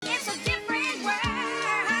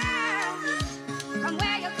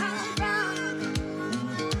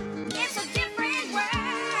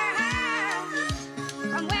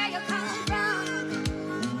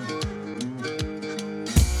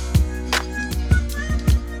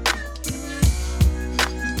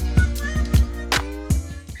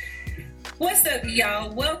up, y'all?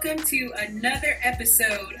 Welcome to another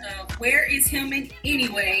episode of Where is Hillman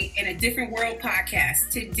Anyway in a Different World podcast.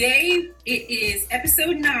 Today, it is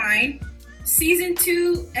episode 9, season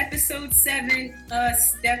 2, episode 7, A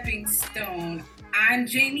Stepping Stone. I'm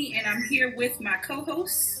Jamie, and I'm here with my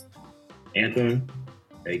co-host, Anthem,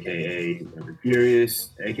 a.k.a. Mr.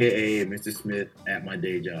 Furious, a.k.a. Mr. Smith at my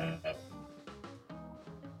day job.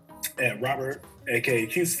 And Robert, a.k.a.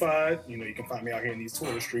 Q5. You know, you can find me out here in these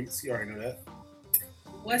Twitter streets. You already know that.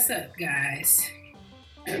 What's up, guys?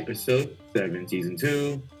 Episode 7, Season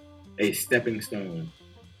 2, A Stepping Stone.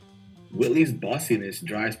 Whitley's bossiness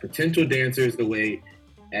drives potential dancers away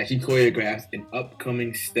as she choreographs an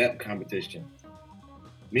upcoming step competition.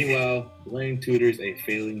 Meanwhile, Blaine tutors a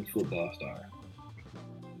failing football star.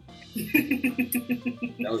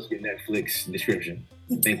 That was your Netflix description.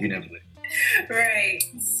 Thank you, Netflix. Right.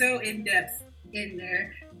 So in-depth in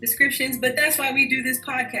their descriptions, but that's why we do this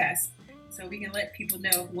podcast. So we can let people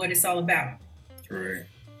know what it's all about. Right.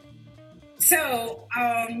 So,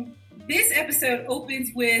 this episode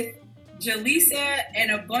opens with Jaleesa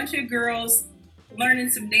and a bunch of girls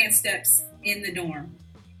learning some dance steps in the dorm.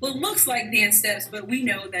 Well, it looks like dance steps, but we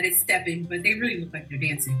know that it's stepping, but they really look like they're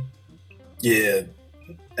dancing. Yeah,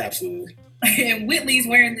 absolutely. And Whitley's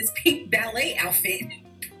wearing this pink ballet outfit.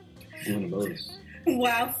 Doing the most.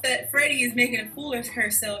 While Freddie is making a fool of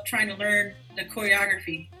herself trying to learn the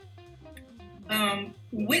choreography.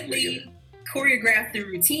 Whitley choreographed the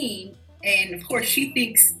routine, and of course she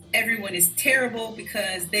thinks everyone is terrible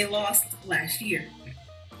because they lost last year.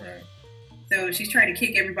 Right. So she's trying to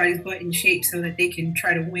kick everybody's butt in shape so that they can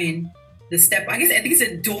try to win the step. I think it's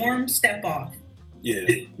a dorm step off. Yeah.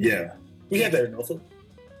 Yeah. We had that in Norfolk.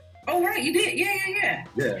 Oh, right, you did. Yeah.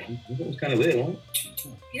 Yeah. It was kind of lit,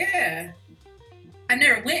 huh? Yeah. I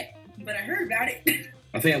never went, but I heard about it.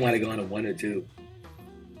 I think I might have gone to 1 or 2.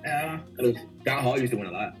 Scott Hall used to win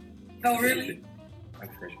a lot. Oh, really? My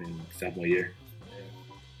freshman, sophomore year.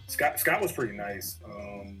 Scott was pretty nice.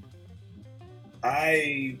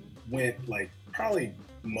 I went probably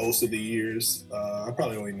most of the years. I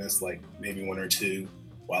probably only missed maybe 1 or 2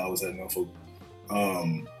 while I was at Norfolk.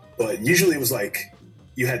 But usually it was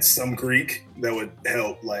you had some Greek that would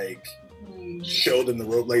help show them the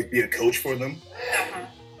rope, be a coach for them. Uh-huh.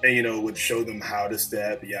 And would show them how to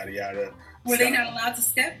step, yada yada. Were they not allowed to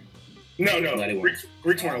step? No. No,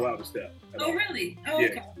 Greeks weren't allowed to step. Oh, really? Oh, Yeah,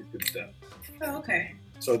 okay. they couldn't step. Oh, okay.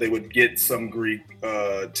 So they would get some Greek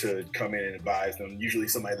to come in and advise them. Usually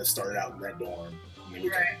somebody that started out in that dorm. And they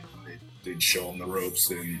would Right. they'd show them the ropes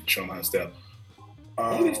and show them how to step.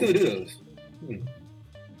 Why do we still do those?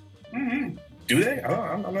 Mm-hmm. Do they?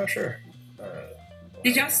 I'm not sure.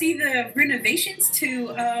 Did y'all see the renovations to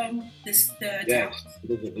the Yes.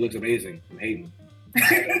 It looks amazing. I'm hating. I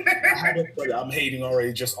haven't, but I'm hating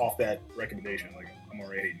already just off that recommendation. I'm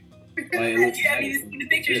already hating. You haven't even seen the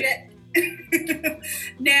pictures yet.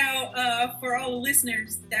 Now, for all the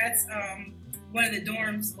listeners, that's one of the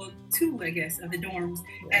dorms, well, 2, I guess, of the dorms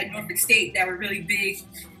at Norfolk State that were really big,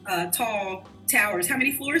 tall towers. How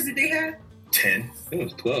many floors did they have? 10. I think it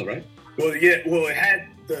was 12, right? Well, yeah. Well, it had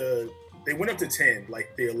they went up to 10.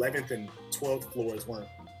 The 11th and 12th floors weren't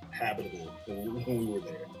habitable when we were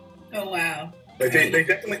there. Oh, wow. They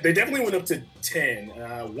definitely went up to 10. And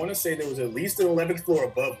I want to say there was at least an 11th floor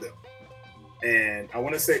above them. And I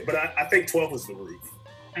want to say, but I think 12 was the roof.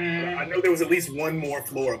 I know there was at least one more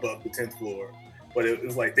floor above the 10th floor. But it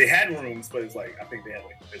was they had rooms, but it's I think they had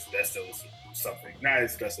asbestos or something. Not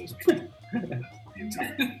asbestos, the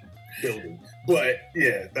entire building. But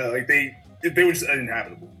yeah, they were just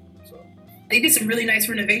uninhabitable. So They did some really nice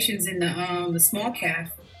renovations in the small calf,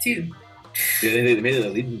 too. Yeah, they made it a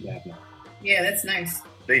Legion staff now. Yeah, that's nice.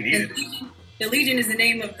 they needed it. The Legion is the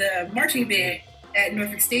name of the marching band at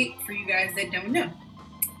Norfolk State, for you guys that don't know.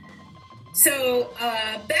 So,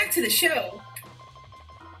 back to the show.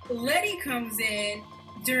 Letty comes in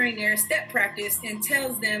during their step practice and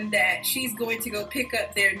tells them that she's going to go pick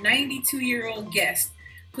up their 92-year-old guest,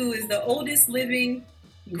 who is the oldest living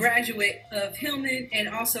graduate of Hillman and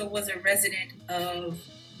also was a resident of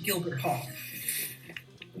Gilbert Hall.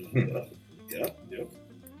 Yep.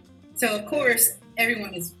 So, of course,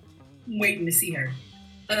 everyone is waiting to see her.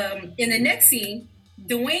 In the next scene,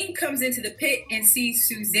 Dwayne comes into the pit and sees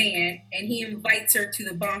Suzanne, and he invites her to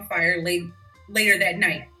the bonfire later that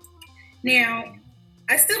night. Now,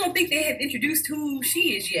 I still don't think they have introduced who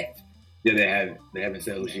she is yet. Yeah, they haven't. They haven't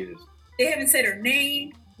said who she is. They haven't said her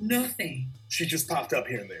name, nothing. She just popped up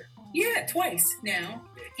here and there. Yeah, twice now.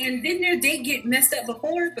 And didn't their date get messed up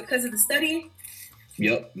before because of the studying?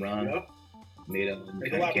 Yep, Ron Yep. made up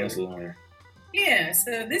Make a lot cancel on her. Yeah,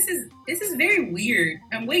 so this is very weird.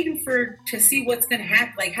 I'm waiting to see what's gonna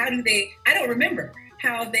happen. Like, how do they? I don't remember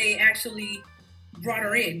how they actually brought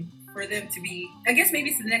her in for them to be. I guess maybe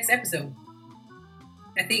it's the next episode.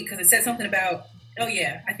 I think because it said something about. Oh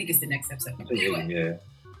yeah, I think it's the next episode. Anyway. Yeah.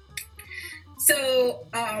 So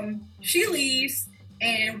she leaves,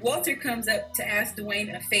 and Walter comes up to ask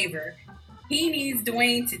Dwayne a favor. He needs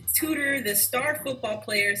Dwayne to tutor the star football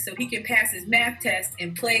player so he can pass his math test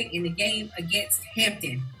and play in the game against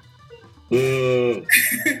Hampton. Dwayne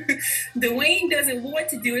doesn't want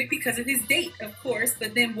to do it because of his date, of course,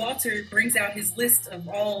 but then Walter brings out his list of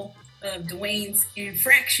all of Dwayne's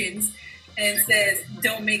infractions and says,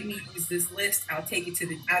 don't make me use this list. I've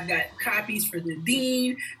got copies for the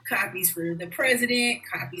dean, copies for the president,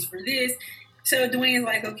 copies for this. So Dwayne's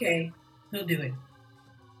like, okay, he'll do it.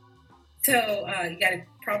 So, you got a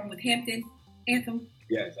problem with Hampton, Anthem?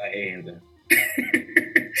 Yes, I hate Hampton.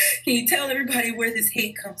 Can you tell everybody where this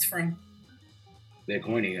hate comes from? They're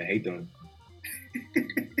corny. I hate them.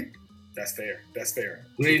 That's fair.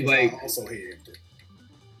 I mean, like, I also hate Hampton.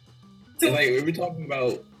 So, like, we're talking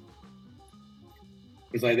about,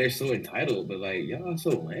 it's like they're so entitled, but like, y'all are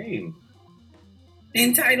so lame.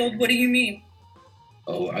 Entitled? What do you mean?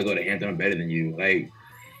 Oh, I go to Hampton, I'm better than you. Like,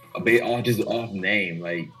 just off name,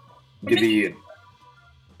 like, you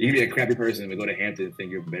could be a crappy person but go to Hampton and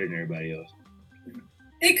think you're better than everybody else.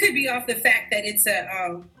 It could be off the fact that it's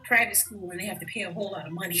a private school and they have to pay a whole lot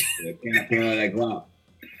of money. Yeah, can't pay all that guap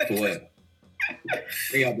for what?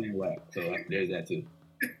 They got being whack, so there's that too.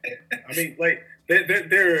 I mean, like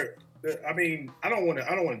they're I mean, I don't want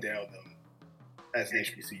to down them as an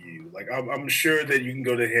HBCU. Like, I'm sure that you can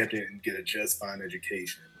go to Hampton and get a just fine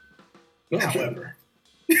education. However,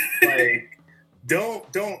 like.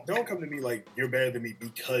 Don't come to me like you're better than me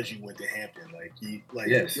because you went to Hampton.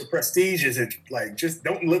 Yes. Your prestige isn't like, just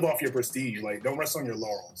don't live off your prestige. Like, don't rest on your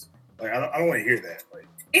laurels. Like, I don't want to hear that. Like,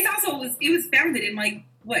 it was founded in like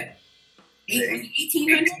what,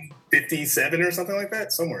 1800, 57 or something like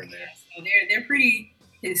that, somewhere in there. So they're pretty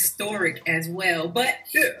historic as well. But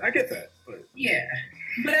yeah, I get that. But yeah,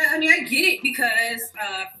 but I mean, I get it because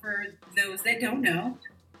for those that don't know,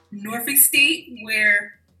 Norfolk State,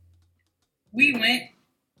 where we went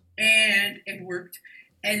and worked,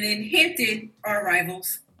 and then Hampton, our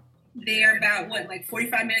rivals, they are about like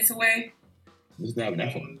 45 minutes away. It's not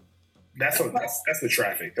that far. That's the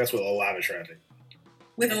traffic. That's with a lot of traffic.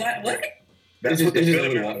 With a lot, what? That's what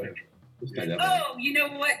the Oh, you know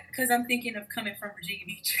what? Because I'm thinking of coming from Virginia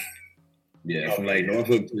Beach. Yeah, from like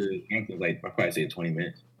Norfolk to Hampton, like I probably say 20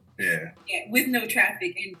 minutes. Yeah. Yeah, with no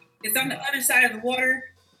traffic, and it's on the other side of the water,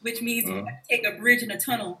 which means you have to take a bridge and a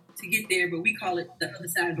tunnel to get there, but we call it the other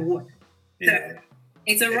side of the water. Yeah. So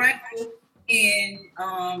it's a rival in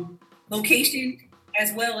location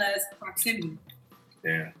as well as proximity.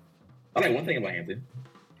 Yeah. I like one thing about Hampton.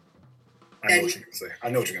 I know what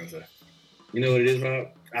you're gonna say. You know what it is, Rob?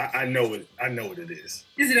 I know what it is.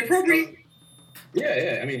 Is it appropriate?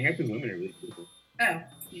 Yeah. I mean, Hampton's women are really beautiful. Oh.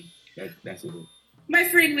 Yeah. That's it. My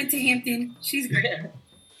friend went to Hampton. She's great.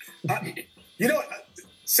 You know,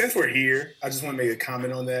 since we're here, I just want to make a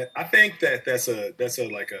comment on that. I think that's a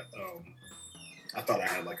I thought I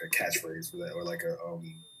had like a catchphrase for that, or like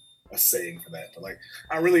a saying for that. But like,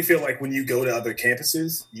 I really feel like when you go to other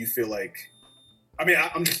campuses, you feel like, I mean,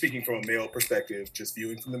 I'm just speaking from a male perspective, just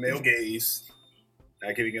viewing from the male gaze,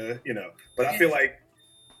 not giving but I feel like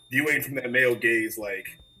viewing from that male gaze, like,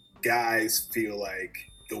 guys feel like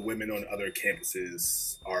the women on other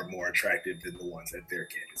campuses are more attractive than the ones at their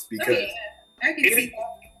campus because I can see that.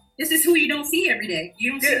 This is who you don't see every day.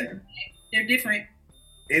 You don't see them. They're different.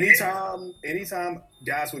 Anytime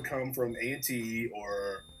guys would come from A&T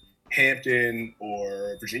or Hampton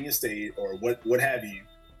or Virginia State or what have you,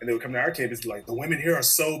 and they would come to our campus and be like, the women here are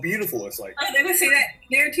so beautiful. It's like, oh, they would say that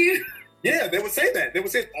there too? Yeah, they would say that. They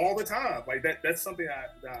would say it all the time. Like that's something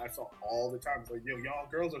that I saw all the time. It's like, yo, y'all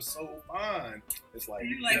girls are so fine. It's like,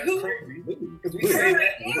 who? Crazy. Because we say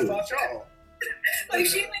that about y'all. Like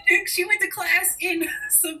she went to class in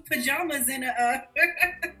some pajamas and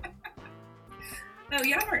Oh,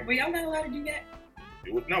 were y'all not allowed to do that?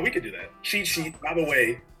 No, we could do that. Cheat sheet. By the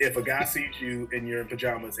way, if a guy sees you and you're in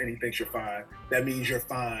pajamas and he thinks you're fine, that means you're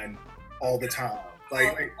fine all the time.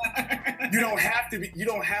 Like you don't have to be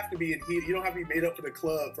in here. You don't have to be made up for the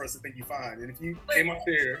club for us to think you're fine. And if you came up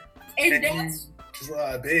there and you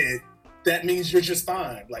draw a bed, that means you're just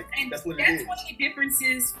fine. Like that's what it is. That's one of the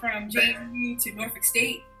differences from JMU to Norfolk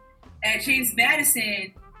State. At James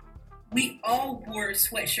Madison, we all wore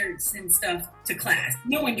sweatshirts and stuff to class.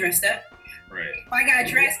 No one dressed up. Right. If I got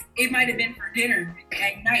dressed, it might have been for dinner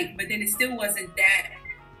at night, but then it still wasn't that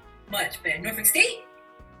much. But at Norfolk State,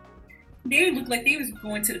 they looked like they was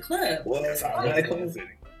going to the club. Well, that's how I close it.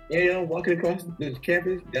 Yeah, walking across the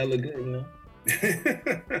campus, that look good,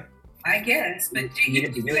 I guess, but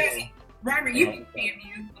Robert, you've been to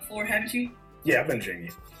JMU before, haven't you? Yeah, I've been to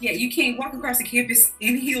JMU. Yeah, you can't walk across the campus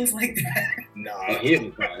in heels like that. Nah,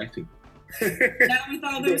 heels. That's too. Not with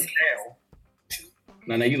all those heels.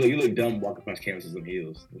 No, you look dumb walking across campuses in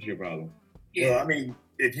heels. What's your problem? Yeah. Well, I mean,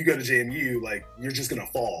 if you go to JMU, like, you're just gonna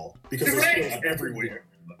fall because there's heels everywhere.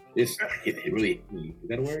 It's really, is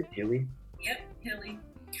that a word? Hilly? Yep, hilly.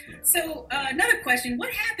 So another question: what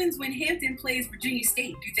happens when Hampton plays Virginia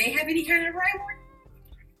State? Do they have any kind of rivalry?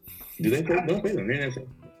 Do they play? Don't play them.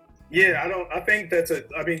 Yeah, I think that's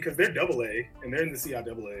because they're AA and they're in the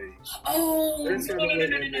CIAA. Oh, no.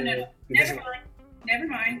 Never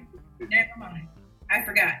mind. I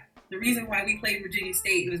forgot. The reason why we played Virginia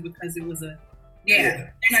State was because it was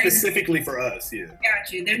specifically for us. Yeah. Got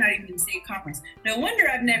you. They're not even in the same conference. No wonder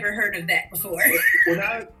I've never heard of that before.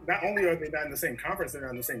 Well, not only are they not in the same conference, they're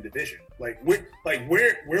not in the same division. We're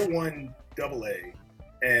one AA,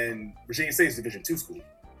 and Virginia State is Division II school.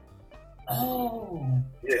 Oh.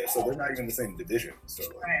 Yeah, so they're not even in the same division. So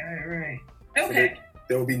right. Okay. So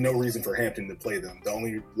there will be no reason for Hampton to play them.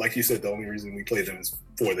 Like you said, the only reason we play them is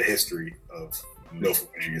for the history of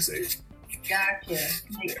Norfolk, Virginia State. Gotcha.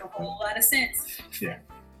 Makes a whole lot of sense. Yeah.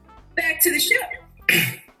 Back to the show.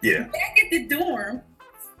 Yeah. Back at the dorm,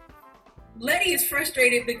 Letty is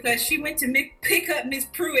frustrated because she went to pick up Miss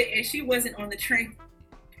Pruitt and she wasn't on the train.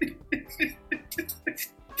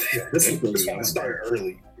 Yeah, this one started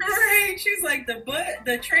early. Right. She's like, the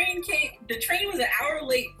train was an hour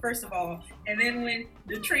late, first of all. And then when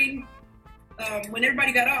the train, when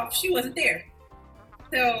everybody got off, she wasn't there.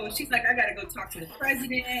 So she's like, I gotta go talk to the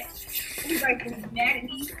president. Everybody was mad at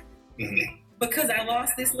me because I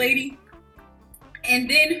lost this lady. And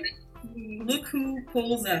then look who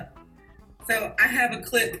pulls up. So I have a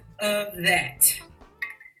clip of that.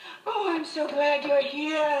 Oh, I'm so glad you're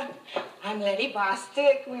here. I'm Letty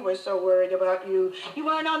Bostick. We were so worried about you. You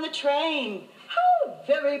weren't on the train. How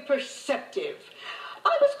very perceptive.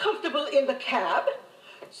 I was comfortable in the cab.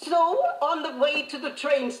 So, on the way to the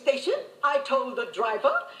train station, I told the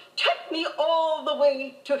driver, take me all the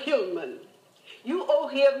way to Hillman. You owe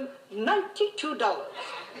him $92.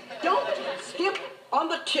 Don't skip on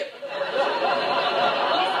the tip.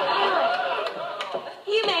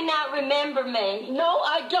 You may not remember me. No,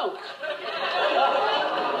 I don't.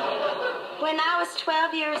 When I was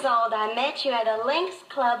 12 years old, I met you at a Lynx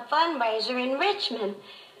Club fundraiser in Richmond.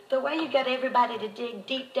 The way you got everybody to dig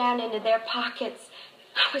deep down into their pockets,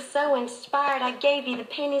 I was so inspired, I gave you the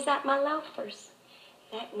pennies out my loafers.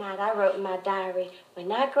 That night, I wrote in my diary,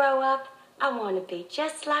 when I grow up, I want to be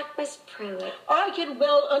just like Miss Pruitt. I can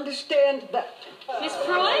well understand that. Miss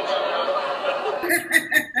Pruitt?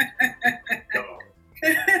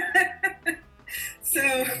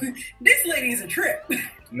 So, this lady is a trip.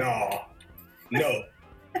 No.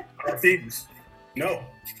 Our thieves. No.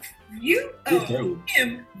 You owe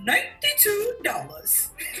him $92.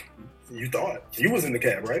 You thought. You was in the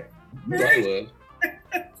cab, right? You thought I was.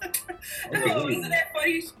 Oh, isn't that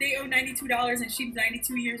funny? They owe $92 and she's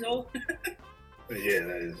 92 years old. Yeah,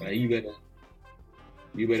 that is.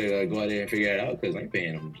 You better go out there and figure it out because I'm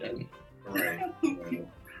paying them. Right.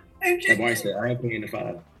 Like Barney said, I ain't paying the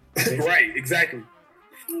 $5. Right, exactly.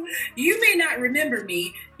 You may not remember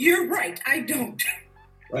me. You're right. I don't.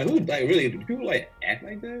 Like, do people act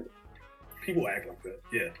like that? People act like that.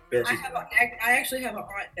 Yeah, there are people. I actually have an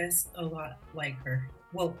aunt that's a lot like her.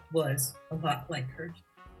 Well, was a lot like her.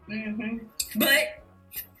 But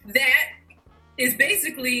that is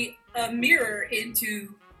basically a mirror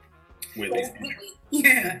into Whitley.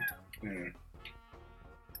 Yeah.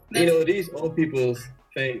 These old people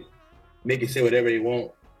think they can say whatever they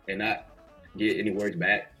want and not get any words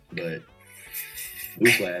back. But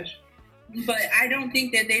newsflash. But I don't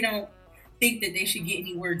think that they don't think that they should get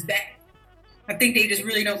any words back. I think they just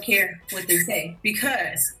really don't care what they say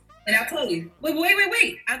because, and I'll tell you.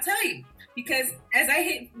 Wait. I'll tell you because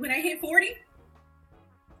when I hit 40,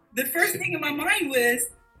 the first thing in my mind was,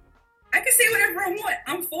 I can say whatever I want.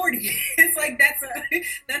 I'm 40. It's like that's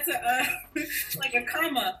a like a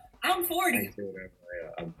comma. I'm 40. I can say whatever.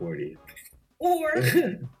 I'm 40. Or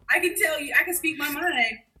I can tell you, I can speak my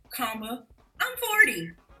mind, comma. I'm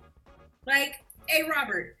 40. Like, hey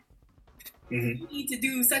Robert, you need to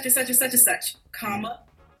do such and such and such and such, comma.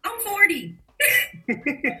 I'm 40.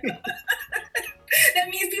 That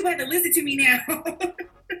means people have to listen to me now.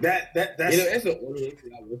 That's that's the only lady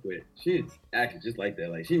I work with. She's actually just like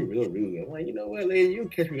that. Like she's real rude. I'm like, you know what, lady, you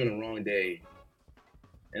catch me on the wrong day,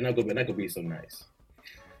 and I'm gonna be so nice.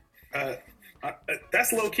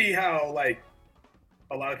 That's low key how like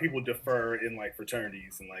a lot of people defer in like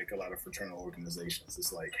fraternities and like a lot of fraternal organizations.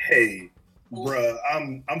 It's like, hey, bruh,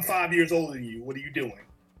 I'm 5 years older than you. What are you doing?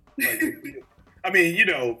 Like, I mean,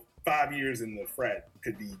 5 years in the frat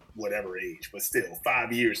could be whatever age, but still,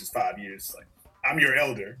 5 years is 5 years. Like, I'm your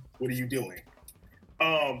elder. What are you doing?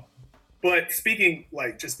 But speaking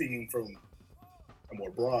from a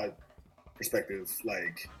more broad perspective,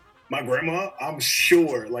 like my grandma, I'm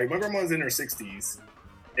sure, like my grandma's in her 60s,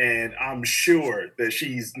 and I'm sure that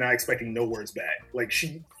she's not expecting no words back. Like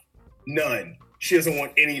none. She doesn't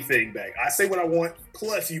want anything back. I say what I want,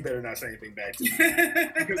 plus you better not say anything back to me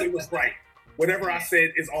because it was right. Whatever I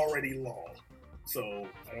said is already law. So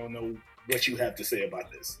I don't know what you have to say about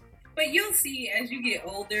this. But you'll see as you get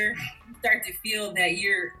older, you start to feel that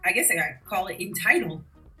you're, I guess I gotta call it entitled.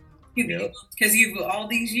 Because you've all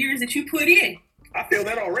these years that you put in. I feel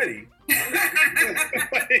that already.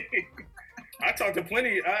 I talked to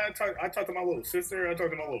plenty. I talked to my little sister. I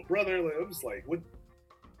talked to my little brother. Like, I'm just like,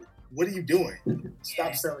 what are you doing?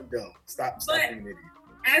 Stop sounding dumb. Stop being an idiot.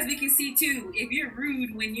 As we can see too, if you're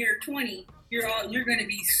rude when you're 20, you're going to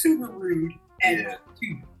be super rude at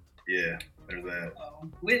 2. Yeah, there's that.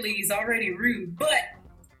 Whitley's already rude, but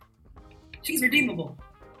she's redeemable.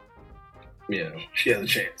 Yeah, she has a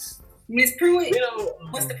chance. Miss Pruitt,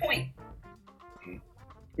 what's the point?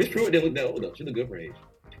 Miss Pruitt didn't look that old though. She looked good for her age.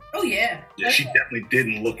 Oh yeah. Yeah, she definitely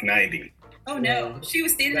didn't look 90. Oh no, she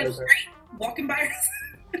was standing up straight, walking by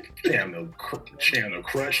herself. She had no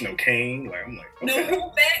crutch, no cane. Like I'm like, okay. No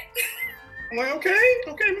hold back. I'm like,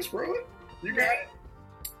 okay, Miss Pruitt, you got it.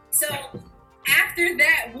 So after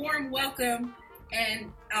that warm welcome,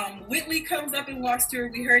 and Whitley comes up and walks to her.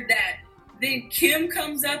 We heard that. Then Kim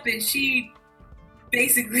comes up and she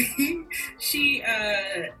basically she's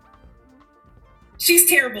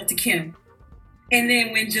terrible to Kim. And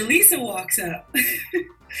then when Jaleesa walks up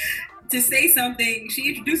to say something, she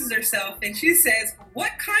introduces herself and she says,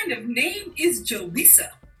 "What kind of name is Jaleesa?"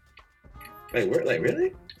 Like,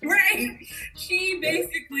 really? Right. She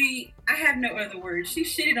basically, I have no other words. She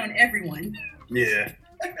shitted on everyone. Yeah.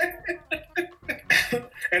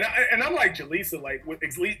 and I'm like Jaleesa, like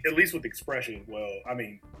at least with expression. Well, I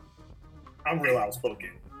mean, I'm real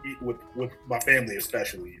outspoken with my family,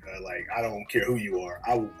 especially. Like I don't care who you are,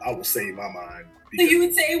 I will say my mind. So you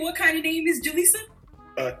would say, "What kind of name is Jaleesa?"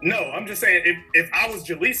 No, I'm just saying if I was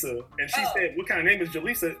Jaleesa and she said, "What kind of name is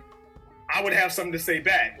Jaleesa?" I would have something to say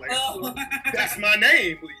back. Like, that's my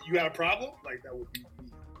name. You got a problem? Like that would be me.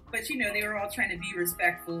 But they were all trying to be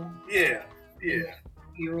respectful. Yeah.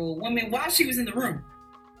 Your old woman while she was in the room.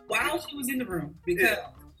 Because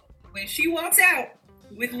when she walks out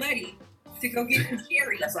with Letty to go get the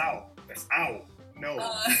cherry. That's out.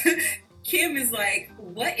 No. Kim is like,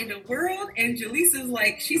 "What in the world?" And Jaleesa's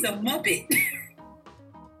like, "She's a Muppet."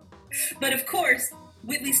 But of course,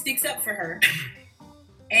 Whitley sticks up for her.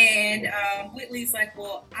 And Whitley's like,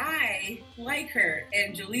 "Well, I like her."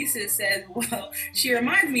 And Jaleesa says, "Well, she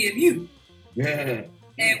reminds me of you." Yeah.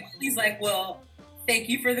 And Whitley's like, "Well, thank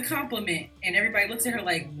you for the compliment." And everybody looks at her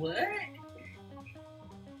like, "What?"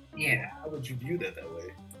 Yeah. How would you view that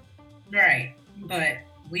way? Right. But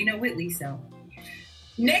we know Whitley, so.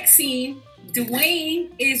 Next scene,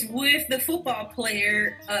 Dwayne is with the football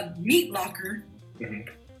player, Meat Locker,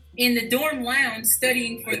 in the dorm lounge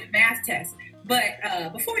studying for the math test. But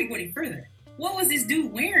before we go any further, what was this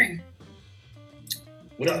dude wearing?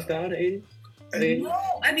 What else style in the 80s?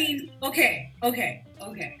 No, I mean, okay.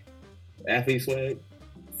 Athlete swag?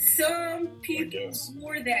 Some people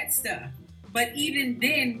wore that stuff. But even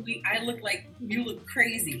then, I look like you look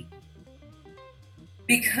crazy.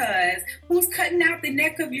 Because who's cutting out the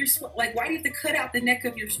neck of your like? Why do you have to cut out the neck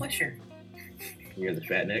of your sweatshirt? He has a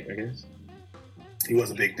fat neck, I guess. He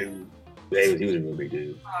was a big dude. Yeah, he was a real big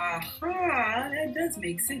dude. That does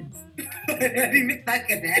make sense. I didn't even think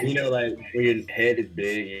of that. Like when your head is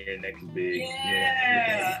big and your neck is big.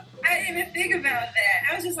 Yeah, I didn't even think about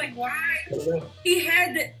that. I was just like, why? He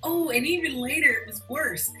had and even later it was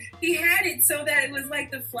worse. He had it so that it was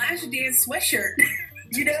like the Flashdance sweatshirt.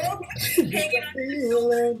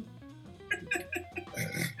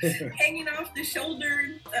 Hanging off the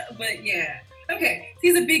shoulder. But yeah. Okay.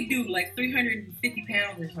 He's a big dude, like 350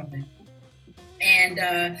 pounds or something. And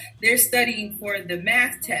they're studying for the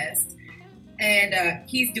math test. And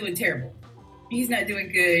he's doing terrible. He's not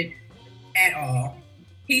doing good at all.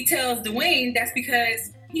 He tells Dwayne that's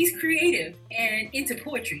because he's creative and into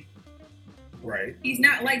poetry. Right. He's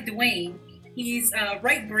not like Dwayne. He's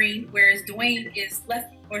right brain, whereas Dwayne is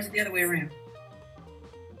left, or is it the other way around?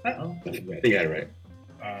 Uh-oh. I think you got it right.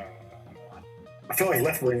 I feel like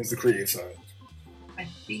left brain is the creative side. I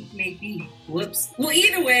think maybe. Whoops. Well,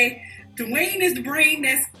 either way, Dwayne is the brain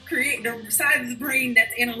that's the side of the brain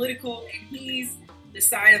that's analytical, and he's the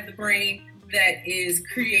side of the brain that is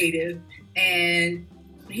creative, and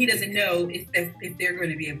he doesn't know if they're going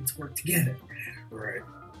to be able to work together. Right.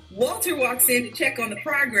 Walter walks in to check on the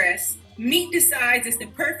progress. Meat decides it's the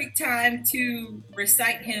perfect time to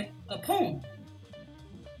recite him a poem.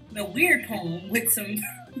 A weird poem with some,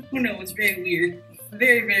 it's very weird.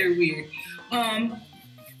 Very, very weird.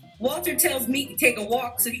 Walter tells Meat to take a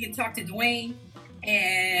walk so he can talk to Dwayne.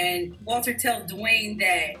 And Walter tells Dwayne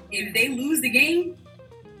that if they lose the game,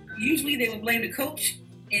 usually they will blame the coach.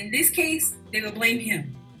 In this case, they will blame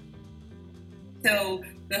him. So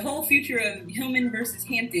the whole future of Hillman versus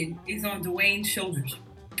Hampton is on Dwayne's shoulders.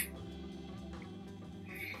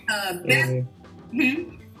 I don't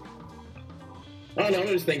know. I'm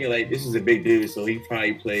just thinking like this is a big dude, so he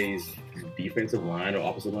probably plays defensive line or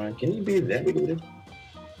offensive line. Can he be that big of a dude?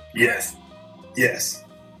 Yes.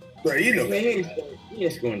 Right, he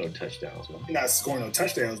ain't scoring no touchdowns, man. He's not scoring no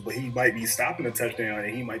touchdowns, but he might be stopping a touchdown,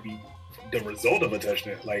 and he might be the result of a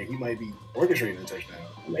touchdown. Like he might be orchestrating a touchdown.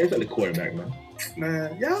 Man, it's not the quarterback, man.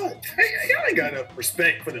 Man, y'all ain't got enough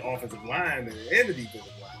respect for the offensive line and the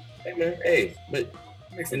defensive line. Hey man, but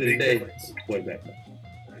makes end of the day, it's the quarterback, man.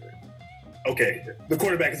 Okay, the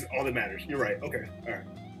quarterback is all that matters. You're right. Okay, all right.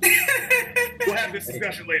 We'll have this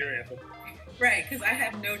discussion later, Anthony. Right, because I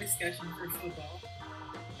have no discussion for football.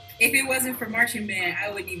 If it wasn't for marching band,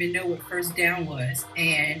 I wouldn't even know what first down was.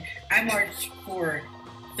 And I marched for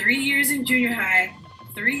 3 years in junior high,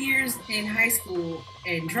 3 years in high school,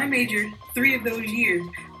 and drum majored 3 of those years.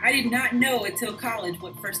 I did not know until college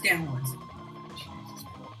what first down was.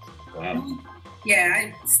 Wow. Yeah,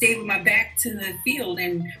 I stayed with my back to the field,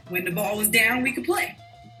 and when the ball was down, we could play.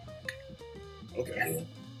 Okay.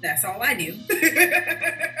 That's all I knew.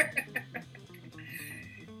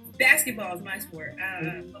 Basketball is my sport.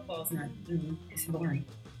 Football's not. It's boring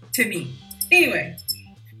to me. Anyway,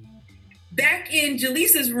 back in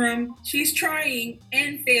Jaleesa's room, she's trying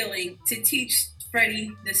and failing to teach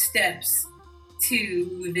Freddie the steps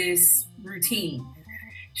to this routine.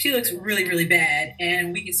 She looks really, really bad,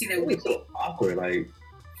 and we can see that. It's so awkward. Like,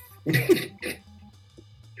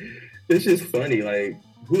 it's just funny. Like,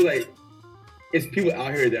 it's people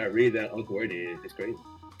out here that read that uncoordinated. It's crazy.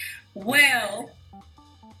 Well,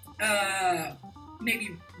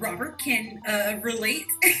 maybe Robert can relate,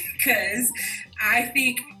 because I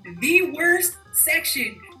think the worst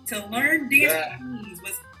section to learn dance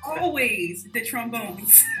was always the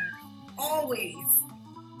trombones. Always.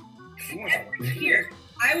 Here,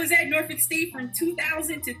 I was at Norfolk State from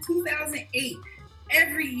 2000 to 2008.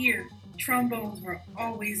 Every year, trombones were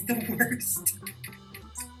always the worst.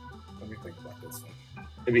 Let me think about this one.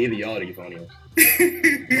 It'd be either y'all or euphoniums.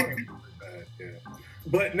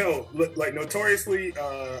 But no, like notoriously,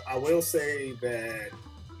 I will say that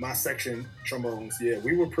my section, trombones,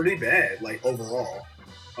 we were pretty bad, like overall.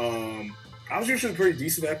 I was usually pretty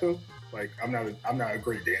decent at them. Like I'm not a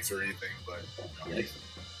great dancer or anything, but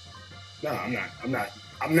no,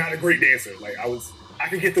 I'm not a great dancer. Like I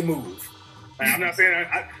could get the move. Like, I'm not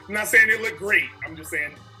saying it looked great. I'm just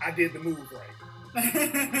saying I did the move right.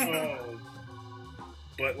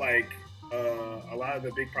 But like a lot of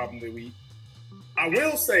the big problem that I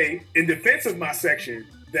will say in defense of my section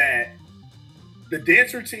that the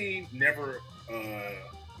dancer team never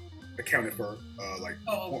accounted for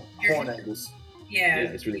horn angles. Yeah,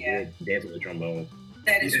 it's really good dancing with the trombone.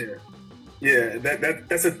 That is true. Yeah,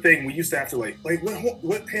 that's a thing. We used to have to like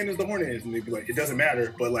what hand is the horn in? And they'd be like, it doesn't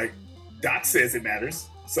matter, but like Doc says it matters,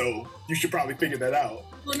 so you should probably figure that out.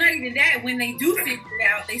 Well, not even that. When they do figure it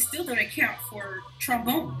out, they still don't account for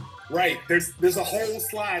trombone. Right. There's a whole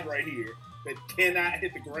slide right here that cannot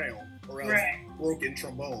hit the ground, or else broken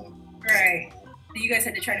trombone. Right. So you guys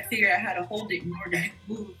had to try to figure out how to hold it in order to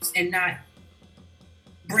move and not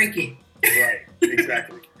break it. Right.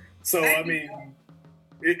 Exactly. So I mean,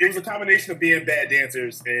 it was a combination of being bad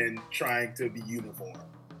dancers and trying to be uniform.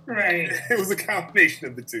 Right. It was a combination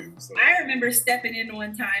of the two. So. I remember stepping in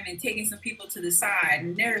one time and taking some people to the side,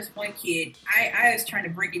 and there's one kid. I was trying to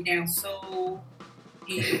break it down so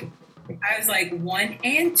deep. I was like 1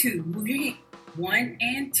 and 2, move your hand. 1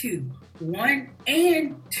 and 2, 1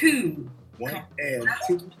 and 2. 1 and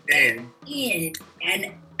 2 and in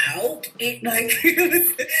and out. It like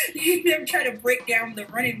you never try to break down the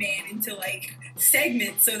Running Man into like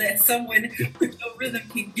segments so that someone with no rhythm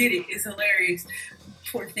can get it. It's hilarious.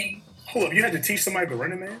 Poor thing. Hold up, you had to teach somebody the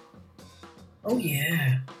Running Man? Oh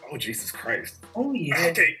yeah. Oh Jesus Christ. Oh yeah.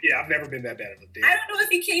 Okay, yeah, I've never been that bad of a dancer. I don't know if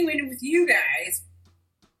he came in with you guys.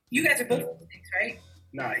 You guys are both 06, right?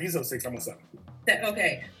 Nah, he's 06, I'm 07.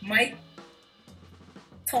 Okay, Mike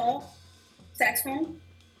Tall, saxophone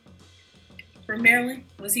from Maryland.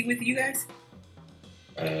 Was he with you guys?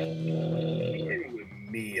 He came with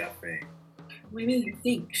me, I think. What do you mean you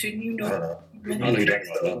think? Shouldn't you know?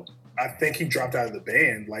 I think he dropped out of the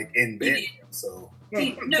band, like in band. So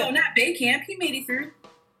no, not band camp. He made it through.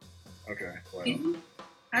 Okay, well.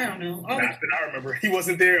 I don't know. Not that I remember. He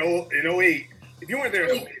wasn't there in 08. If you weren't there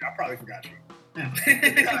in 08, I probably forgot you. No.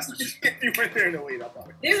 If you weren't there in 08, I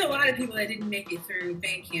probably. There's a lot of people that didn't make it through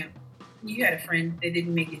band camp. You had a friend that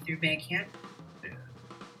didn't make it through band camp. Yeah,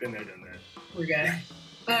 been there, done that. Poor guy.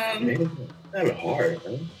 That was hard,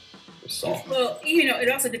 man. It's soft. Well, you know, it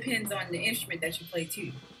also depends on the instrument that you play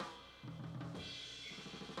too.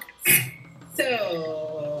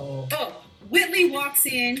 So, Whitley walks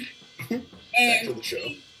in and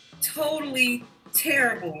totally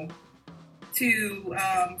terrible to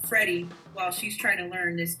Freddie while she's trying to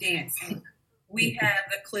learn this dance. We have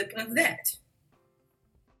a clip of that.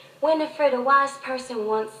 Winifred, a wise person,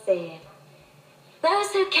 once said,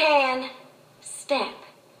 "Those who can, step.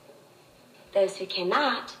 Those who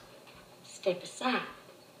cannot, step aside."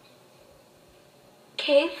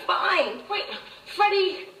 Okay, fine. Wait,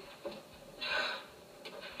 Freddie.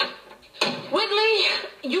 Whitley,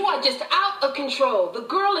 you are just out of control. The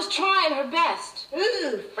girl is trying her best.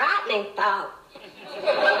 Ooh, frightening thought.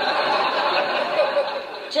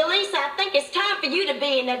 Jaleesa, I think it's time for you to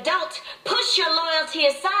be an adult. Push your loyalty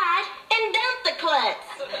aside and dump the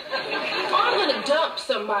klutz. I'm gonna dump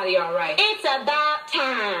somebody, all right. It's about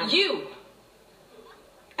time. You.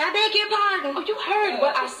 I beg your pardon. Oh, you heard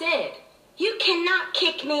what I said. You cannot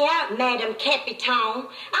kick me out, Madame Capitan.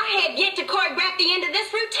 I have yet to choreograph the end of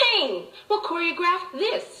this routine. We'll choreograph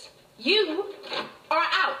this. You are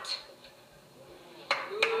out.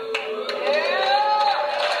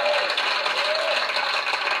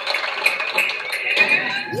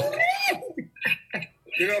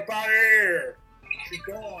 Get up out of here. She's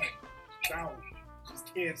gone. Down. She's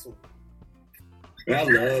canceled. I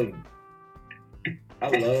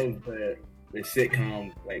love the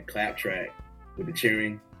sitcom like clap track with the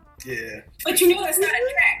cheering. Yeah. But you know that's not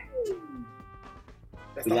a track.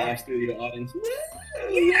 That's the live studio audience.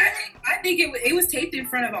 Yeah, I think it was taped in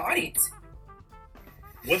front of an audience.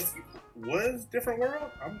 Was Different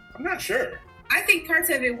World? I'm not sure. I think parts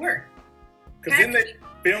of it were. Because didn't they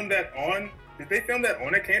film that on? Did they film that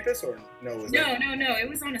on a campus or no? No. It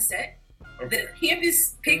was on a set. Okay. The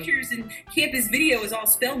campus pictures and campus video is all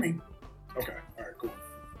Spelman. Okay. All right. Cool.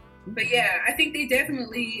 But yeah, I think they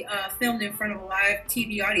definitely filmed in front of a live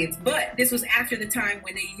TV audience. But this was after the time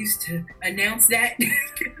when they used to announce that.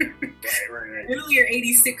 Right. Earlier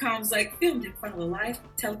 80s sitcoms like filmed in front of a live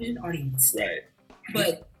television audience. Right.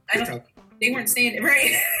 But they weren't saying it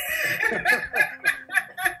right.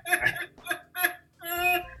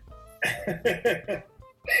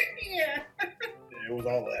 Yeah. It was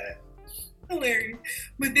all that. Hilarious.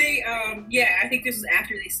 But they, I think this was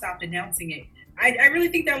after they stopped announcing it. I really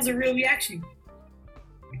think that was a real reaction.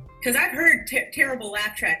 Because I've heard terrible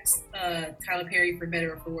laugh tracks, Tyler Perry, for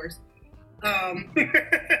better or for worse. And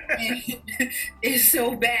it's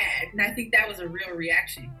so bad. And I think that was a real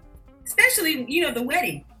reaction. Especially, the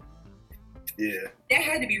wedding. Yeah. That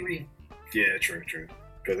had to be real. Yeah, true.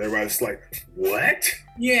 Because everybody's like, what?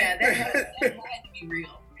 Yeah, that had to be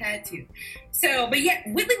real. Had to. So, but yeah,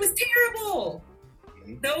 Whitley was terrible.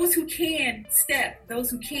 Mm-hmm. Those who can step, those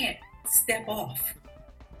who can't step off.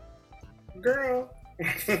 Girl.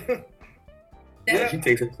 She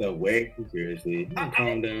takes herself way too seriously.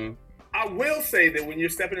 Calm down. I will say that when you're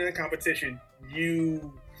stepping in a competition,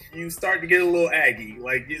 you start to get a little aggy.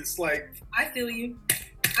 Like it's like I feel you.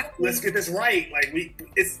 Let's get this right. Like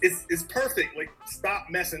it's perfect. Like stop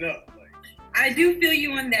messing up. Like I do feel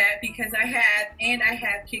you on that because I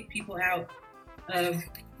have kicked people out of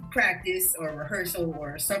practice or rehearsal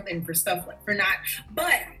or something for stuff for not.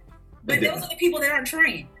 But those are the people that aren't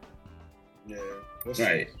trying. Yeah, that's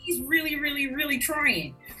right. He's really, really, really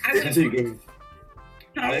trying. If you give him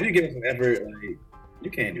some effort, like you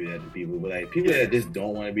can't do that to people. But like people that just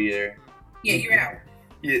don't want to be there. Yeah, you're out.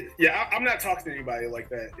 Yeah. I'm not talking to anybody like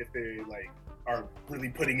that if they like are really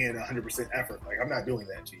putting in 100% effort. Like I'm not doing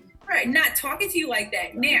that to you. Right, not talking to you like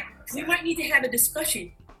that. Now we might need to have a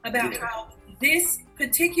discussion about how this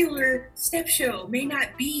particular step show may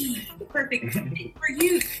not be the perfect fit for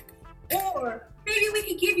you, or maybe we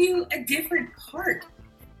could give you a different part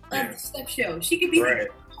of the step show. She could be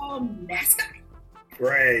called mascot.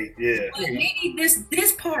 Right. Yeah. But maybe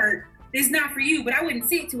this part is not for you, but I wouldn't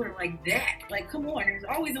say it to her like that. Like, come on, there's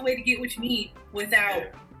always a way to get what you need without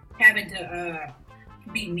having to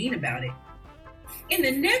be mean about it. In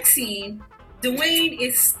the next scene, Dwayne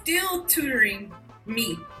is still tutoring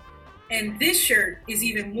me. And this shirt is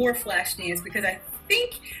even more Flashdance because I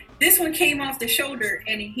think this one came off the shoulder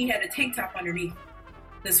and he had a tank top underneath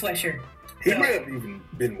the sweatshirt. He might have even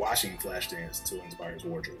been watching Flashdance to inspire his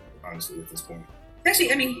wardrobe, honestly, at this point.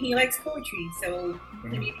 Actually, I mean, he likes poetry, so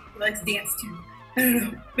maybe he likes dance too. I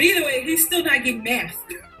don't know. But either way, he's still not getting math.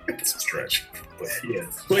 It's a stretch. But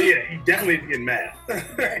yeah, he definitely didn't get math.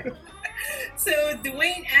 So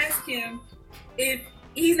Dwayne asked him if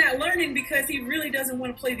he's not learning because he really doesn't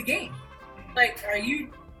want to play the game. Like, are you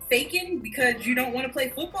faking because you don't want to play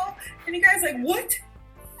football? And the guy's like, what?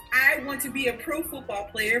 I want to be a pro football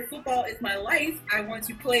player. Football is my life. I want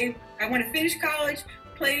to finish college,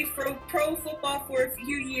 play pro football for a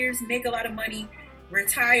few years, make a lot of money,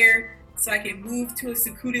 retire so I can move to a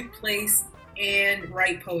secluded place and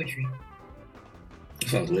write poetry.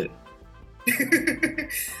 Sounds lit.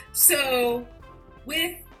 So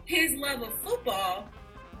with his love of football,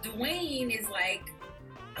 Dwayne is like,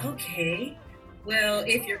 okay, well,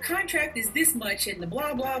 if your contract is this much and the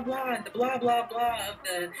blah, blah, blah, and the blah, blah, blah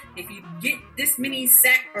of if you get this many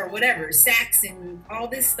sacks and all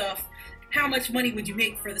this stuff, how much money would you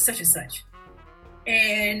make for the such and such?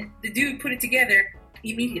 And the dude put it together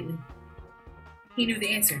immediately. He knew the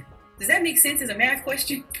answer. Does that make sense as a math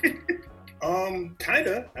question?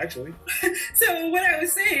 Kinda, actually. So what I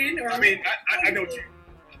was saying, or I mean, I know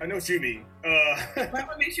what you mean. I want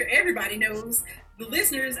to make sure everybody knows. The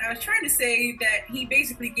listeners, I was trying to say that he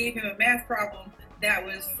basically gave him a math problem that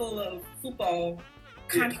was full of football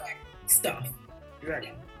contract stuff.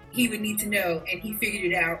 Exactly. He would need to know, and he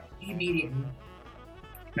figured it out immediately.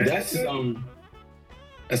 That's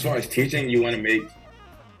as far as teaching, you want to make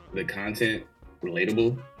the content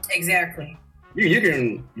relatable. Exactly. You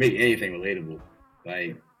can make anything relatable.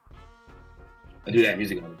 Like, I do that in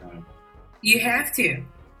music all the time. You have to.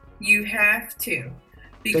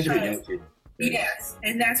 Because yes,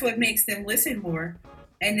 and that's what makes them listen more.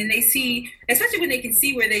 And then they see, especially when they can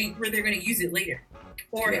see where they're going to use it later,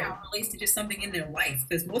 or how it relates to just something in their life.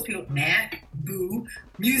 Because most people, math, boo,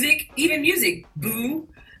 music, boo.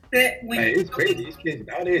 That when it's crazy. These kids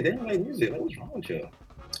nowadays, they don't like music. Like, what's wrong with y'all?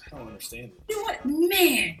 I don't understand it. You know what,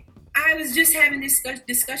 man? I was just having this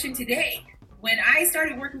discussion today. When I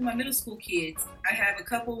started working with my middle school kids, I have a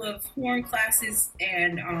couple of horn classes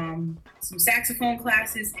and some saxophone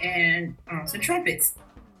classes and some trumpets.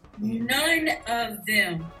 None of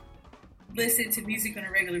them listen to music on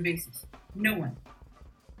a regular basis. No one.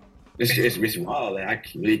 It's wild. Like, I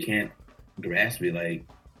really can't grasp it. Like,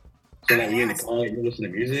 so like you're in the car, you listen to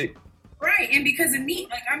music. Right, and because of me,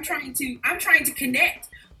 like I'm trying to connect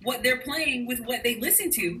what they're playing with what they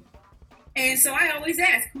listen to. And so I always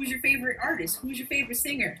ask, who's your favorite artist? Who's your favorite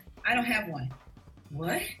singer? I don't have one.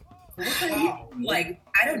 What? Like,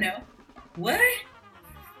 I don't know. What?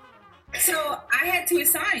 So I had to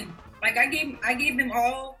assign. Like, I gave them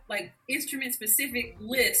all like instrument specific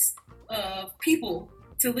lists of people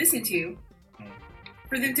to listen to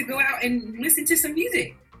for them to go out and listen to some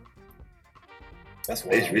music. That's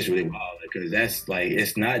wild. It's really wild because that's like,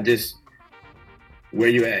 it's not just where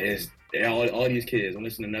you at. It's all these kids don't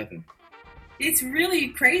listen to nothing. It's really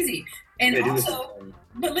crazy. And also,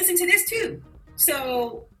 but listen to this too.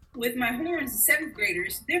 So with my horns, 7th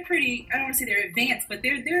graders, they're pretty, I don't want to say they're advanced, but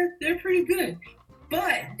they're pretty good.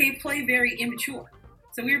 But they play very immature.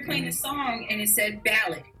 So we were playing a song and it said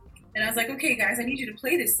ballad. And I was like, okay guys, I need you to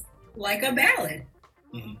play this like a ballad.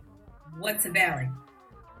 Mm-hmm. What's a ballad?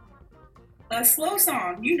 A slow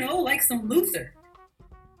song, like some Luther.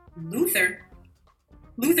 Luther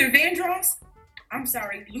Vandross? I'm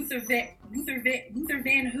sorry, Luther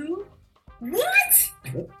Van who? What?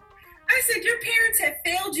 I said, your parents have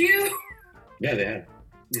failed you? Yeah, they have.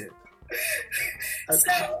 Yeah.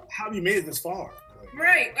 So how have you made it this far?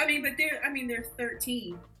 Right. I mean, but they're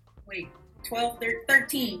 13. Wait, 12,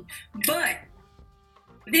 13. But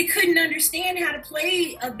they couldn't understand how to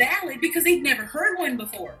play a ballad because they'd never heard one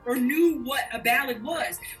before or knew what a ballad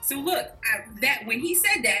was. So look, when he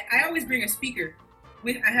said that, I always bring a speaker.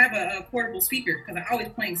 I have a portable speaker because I'm always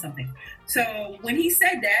playing something. So when he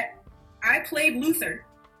said that, I played Luther,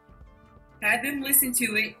 had them listen to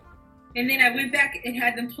it, and then I went back and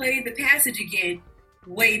had them play the passage again,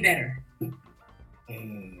 way better.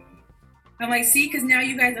 I'm like, see, because now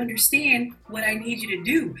you guys understand what I need you to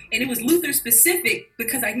do. And it was Luther specific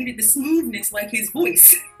because I needed the smoothness like his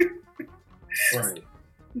voice. Right.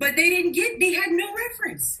 But they had no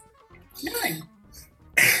reference. None.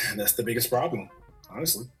 And that's the biggest problem,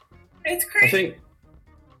 honestly. It's crazy. I think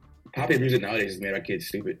popular music nowadays has made our kids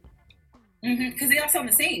stupid. Because they all sound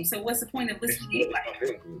the same. So what's the point of listening to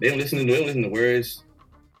anybody? They don't listen to words.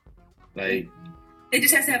 Like, it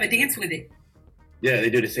just has to have a dance with it. Yeah, they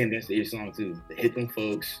do the same dance to each song too. They hit them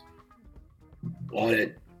folks, all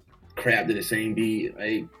that crap to the same beat.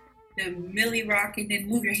 Like the Millie rock and then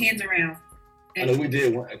move your hands around. I know we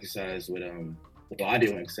did one exercise with I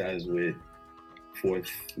did one exercise with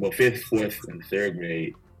fifth, fourth, and third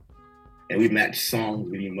grade, and we matched songs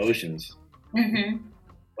with emotions. Mm-hmm.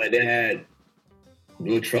 But they had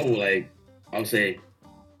real trouble. Like I would say,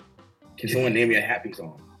 can someone name me a happy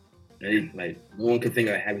song? And they, no one could think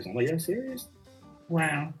of a happy song. I'm like, y'all serious?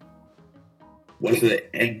 Wow. What's an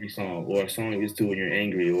angry song, or a song you listen to when you're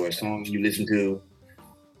angry, or a song you listen to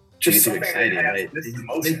just when you're excited? Like,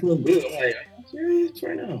 they feel good. I'm like, are you serious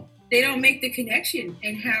right now? They don't make the connection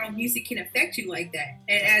and how music can affect you like that.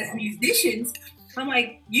 And as musicians, I'm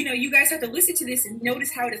like, you guys have to listen to this and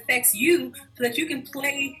notice how it affects you so that you can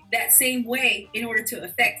play that same way in order to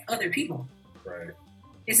affect other people. Right.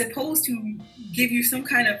 As opposed to give you some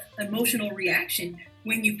kind of emotional reaction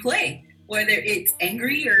when you play, whether it's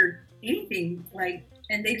angry or anything,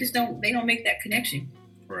 and they don't make that connection.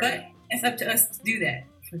 Right. But it's up to us to do that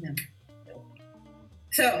for them.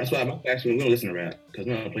 So that's why my fashion, we don't listen to rap because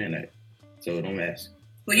we're not playing that. So don't ask.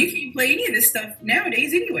 Well, you can't play any of this stuff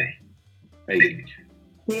nowadays anyway. Hey,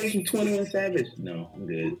 who's from 21 Savage? No, I'm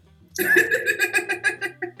good.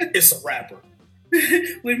 It's a rapper.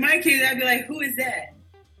 With my kids, I'd be like, "Who is that?"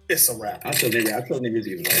 It's a rapper. I told them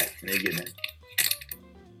music is whack, and they get that.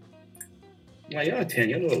 Like, y'all 10,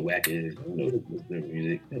 y'all know what whack is. I don't know what's good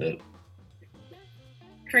music. Shut up.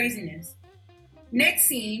 Craziness. Next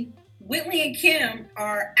scene, Whitley and Kim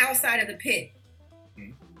are outside of the pit.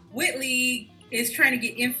 Mm-hmm. Whitley is trying to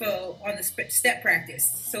get info on the step practice.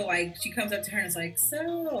 So, she comes up to her and is like,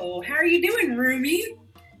 "So, how are you doing, roomie?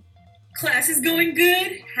 Class is going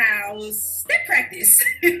good? How's step practice?"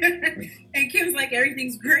 And Kim's like,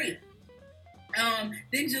 "Everything's great." Then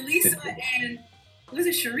Jaleesa and, was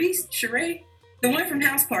it Sheree? The one from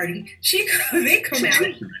House Party. They come out.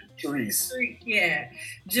 Charisse. Yeah.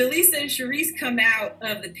 Jaleesa and Charisse come out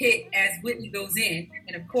of the pit as Whitley goes in.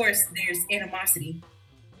 And of course, there's animosity.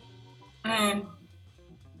 So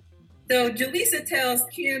Jaleesa tells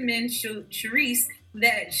Kim and Charisse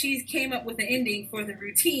that she came up with an ending for the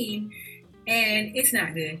routine, and it's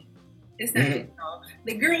not good. It's not good at all.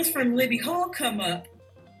 The girls from Libby Hall come up.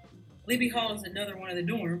 Libby Hall is another one of the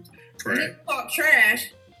dorms. Right. They talk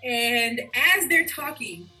trash, and as they're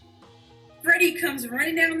talking, Freddie comes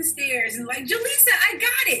running down the stairs and like, "Jaleesa, I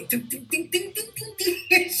got it!" Ding, ding, ding, ding, ding, ding.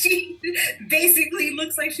 And she basically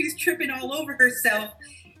looks like she's tripping all over herself.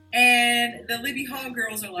 And the Libby Hall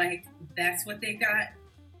girls are like, "That's what they got."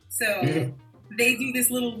 So they do this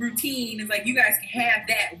little routine. It's like, "You guys can have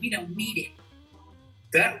that. We don't need it."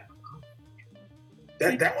 That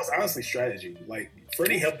was honestly strategy. Like,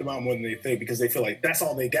 Freddie helped them out more than they think because they feel like that's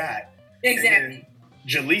all they got. Exactly.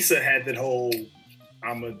 Jaleesa had that whole,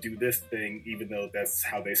 "I'm going to do this thing," even though that's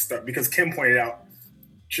how they start. Because Kim pointed out,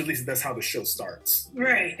 Jaleesa, that's how the show starts.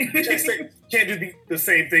 Right. You can't do the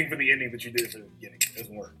same thing for the ending that you did for the beginning. It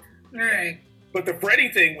doesn't work. Right. But the Freddie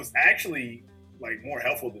thing was actually more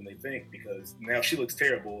helpful than they think, because now she looks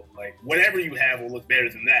terrible. Like, whatever you have will look better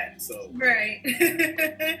than that. So right.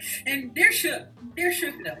 And they're shook. They're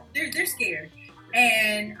shook though. They're scared.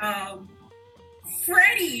 And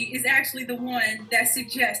Freddie is actually the one that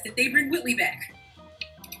suggests that they bring Whitley back.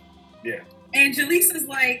 Yeah. And Jaleesa's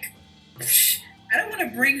like, "I don't want to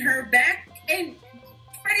bring her back." And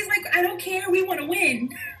Freddie's like, "I don't care. We want to win."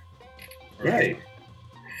 Right.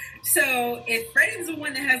 So if Freddie's the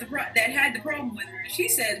one that had the problem with her, she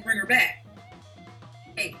says, "Bring her back."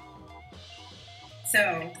 Hey.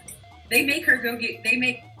 So they make her go get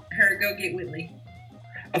Whitley.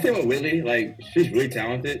 I think with Whitley, she's really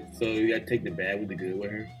talented, so you gotta take the bad with the good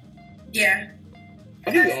with her. Yeah.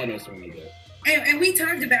 I think we all know someone like that. And we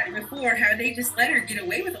talked about it before, how they just let her get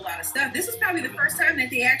away with a lot of stuff. This was probably the first time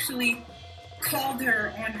that they actually called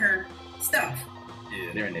her on her stuff.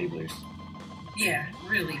 Yeah, they're enablers. Yeah,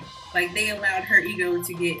 really. They allowed her ego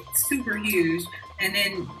to get super huge, and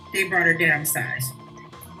then they brought her down size.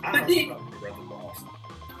 I You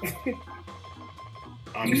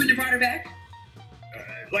wouldn't have brought her back?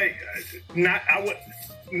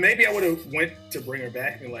 Maybe I would have went to bring her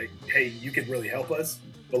back and "Hey, you could really help us.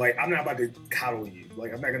 But I'm not about to coddle you.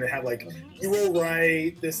 I'm not gonna have "You were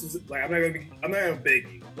right. This is I'm not gonna beg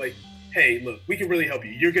you. Hey, look, we can really help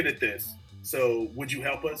you. You're good at this. So would you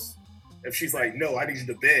help us?" If she's like, "No, I need you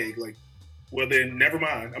to beg," well then never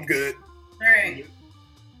mind. I'm good. All right.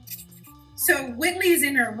 So Whitley's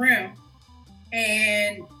in her room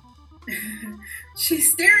and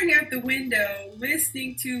she's staring out the window,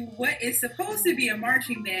 listening to what is supposed to be a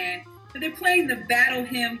marching band, but they're playing the battle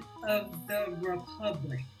hymn of the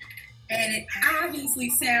Republic. And it obviously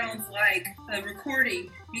sounds like a recording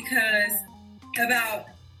because about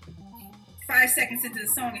 5 seconds into the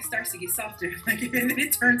song, it starts to get softer, like, and then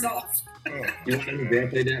it turns off. You want to know who band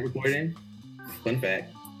played that recording? Fun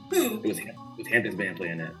fact. Who? It was Hampton's band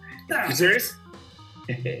playing that. Stop. You serious?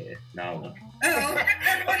 No. Oh.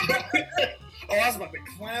 I was about to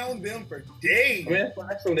clown them for days. I mean,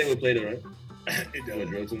 that's something they would play though, right? It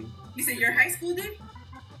does. You said your high school did?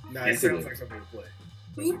 Nah, it sounds like something to play.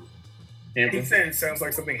 Who? Hampton. He said it sounds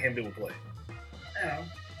like something Hampton would play. Oh,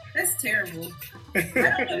 that's terrible. I don't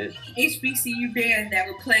know any HBCU band that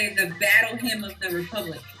would play the Battle Hymn of the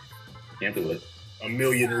Republic. Hampton would. A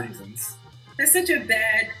million reasons. That's such a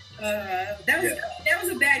bad. That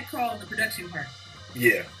was a bad call on the production part.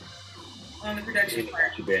 Yeah. On the production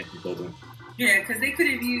part. Yeah, because they could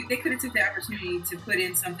have took the opportunity to put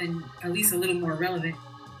in something at least a little more relevant.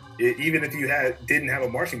 Even if you didn't have a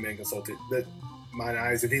marching band consultant, that mine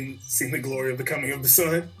eyes have seen the glory of the coming of the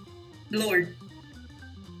sun. Lord.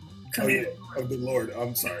 Oh yeah, of the Lord.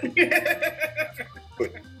 I'm sorry,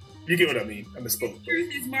 but you get what I mean. I misspoke.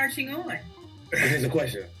 Truth is marching on. Here's a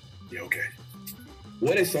question. Yeah, okay.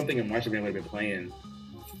 What is something a marching band would have been playing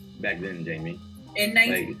back then, Jamie? In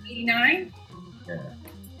 1989? Yeah.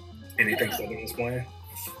 Anything Southern was playing?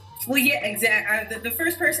 Well, yeah, exactly. The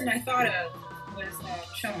first person I thought of was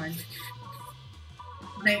Sean.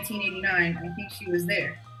 1989. I think she was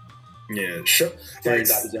there. Yeah, sure. Sorry,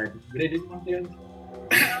 Dr. Jackson. Did they do one together?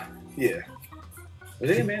 Yeah. Was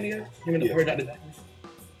they a band together? Him and her, Dr. Jackson?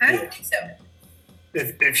 I don't think so.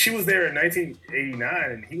 If she was there in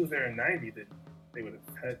 1989 and he was there in 90, then they would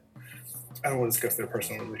have had. I don't want to discuss their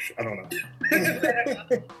personal relationship. I don't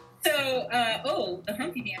know. So, the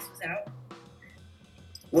Humpty Dance was out.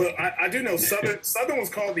 Well, I do know Southern was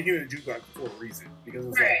called the Unit Jukebox for a reason because it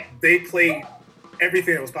was Right. like they played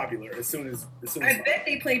everything that was popular as soon as I bet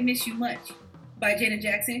they played "Miss You Much" by Janet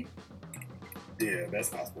Jackson. Yeah, that's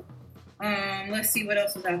possible. Let's see what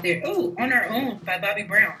else was out there. Oh, "On Our Own" by Bobby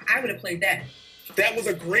Brown. I would have played that. That was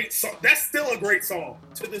a great song. That's still a great song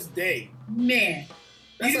to this day. Man,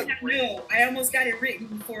 That's you know, I almost got it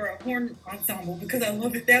written for a horn ensemble because I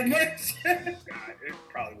love it that much. God, it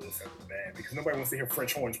probably would have sounded bad because nobody wants to hear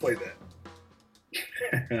French horns play that.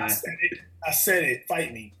 I said it.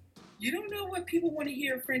 Fight me. You don't know what people want to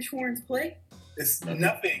hear French horns play? It's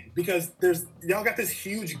nothing because y'all got this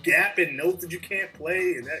huge gap in notes that you can't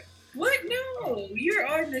play and that. What? No, you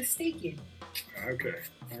are mistaken. Okay,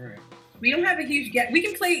 all right. We don't have a huge gap. We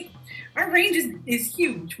can play. Our range is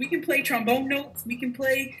huge. We can play trombone notes. We can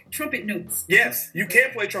play trumpet notes. Yes, you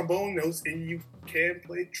can play trombone notes and you can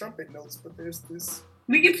play trumpet notes, but there's this.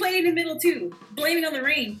 We can play in the middle too. Blaming on the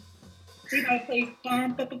Rain. We gotta play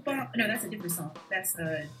bum, bum, bum, bum. No, that's a different song. That's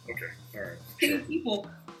Okay, all right. Same people,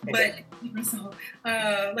 but Okay. different song.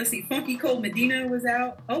 Let's see. Funky Cold Medina was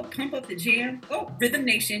out. Oh, Pump Up the Jam. Oh, Rhythm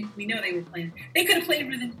Nation. We know they were playing. They could have played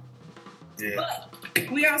Rhythm. Yeah, But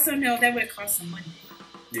we also know that would have cost some money.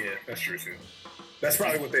 yeah, that's true too. That's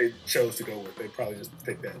probably what they chose to go with. They probably just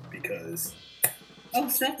picked that because Oh,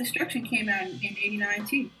 Self Destruction came out in '89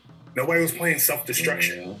 too. nobody was playing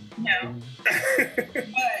Self-Destruction. No,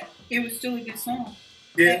 but it was still a good song.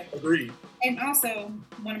 Yeah, agreed. And also,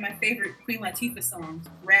 one of my favorite Queen Latifah songs,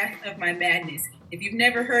 Wrath of My Madness. If you've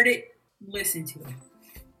never heard it, listen to it.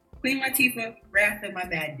 Queen Latifah, Wrath of My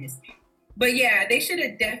Madness. But yeah, they should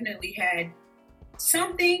have definitely had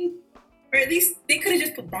something, or at least they could have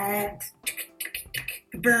just put bomb,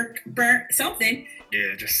 burn, something.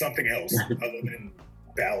 Yeah, just something else other than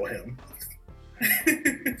Battle Hymn.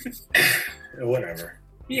 Whatever.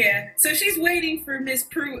 Yeah, so she's waiting for Miss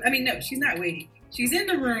Pruitt. I mean, no, she's not waiting. She's in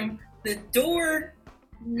the room. The door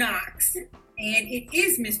knocks, and it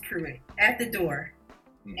is Miss Pruitt at the door.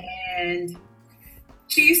 And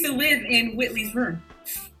she used to live in Whitley's room.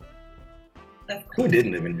 Who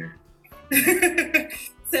didn't live in here?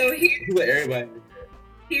 So Who let everybody live there?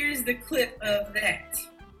 here's the clip of that.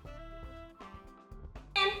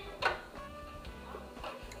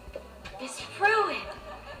 Miss Pruitt,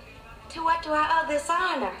 to what do I owe this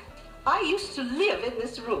honor? I used to live in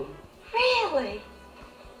this room. Really?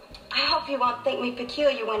 I hope you won't think me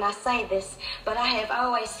peculiar when I say this, but I have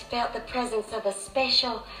always felt the presence of a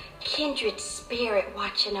special, kindred spirit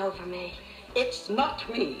watching over me. It's not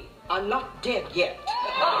me. I'm not dead yet.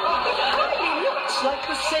 It looks like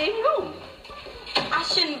the same room. I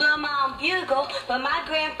shouldn't blow my own bugle, but my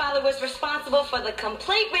grandfather was responsible for the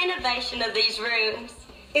complete renovation of these rooms.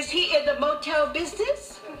 Is he in the motel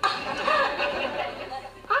business?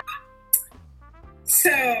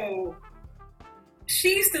 So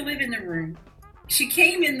she used to live in the room. She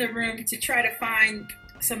came in the room to try to find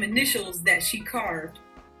some initials that she carved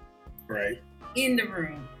in the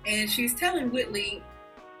room. And she's telling Whitley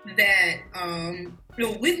that,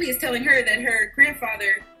 Whitley is telling her that her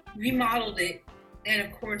grandfather remodeled it. And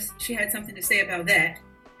of course, she had something to say about that.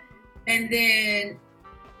 And then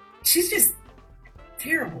she's just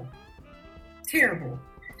terrible. Terrible.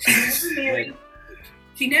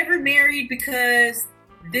 She never married because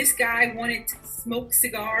this guy wanted to smoke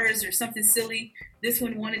cigars or something silly. This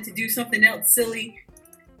one wanted to do something else silly.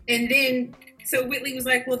 And then, so Whitley was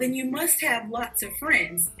like, well, then you must have lots of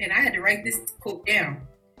friends. And I had to write this quote down.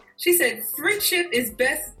 She said, friendship is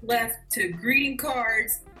best left to greeting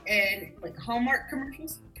cards and like Hallmark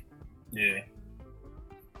commercials. Yeah.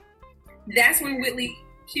 That's when Whitley,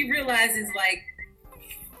 she realizes like,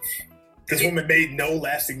 this woman made no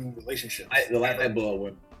lasting relationship. The light bulb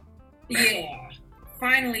went. Yeah.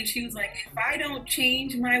 Finally, she was like, if I don't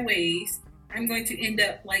change my ways, I'm going to end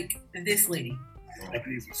up like this lady.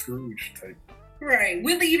 Ebenezer Scrooge type. Right.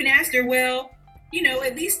 Whitley even asked her, well, you know,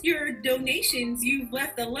 at least your donations, you've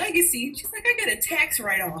left a legacy. And she's like, I got a tax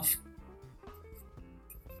write-off.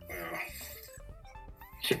 Wow.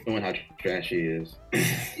 Showing how trash she is.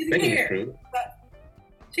 She didn't care.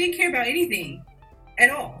 She didn't care about anything at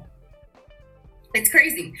all. It's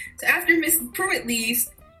crazy. So after Miss Pruitt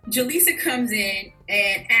leaves, Jaleesa comes in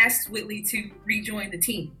and asks Whitley to rejoin the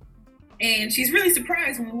team. And she's really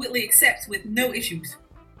surprised when Whitley accepts with no issues.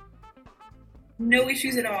 No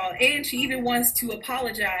issues at all. And she even wants to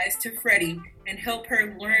apologize to Freddie and help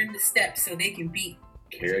her learn the steps so they can beat.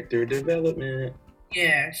 Character development.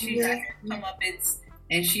 Yeah, she had her comeuppance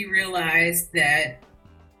and she realized that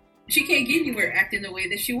she can't get anywhere acting the way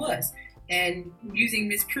that she was. And using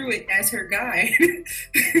Miss Pruitt as her guide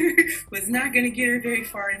was not going to get her very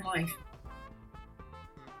far in life.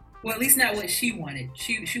 Well, at least not what she wanted.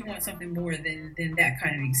 She wants something more than that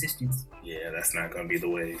kind of existence. Yeah, that's not going to be the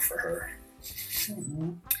way for her.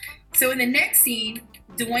 Mm-hmm. So in the next scene,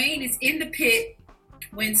 Dwayne is in the pit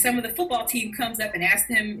when some of the football team comes up and asks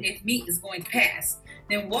him if Meat is going to pass.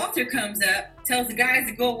 Then Walter comes up, tells the guys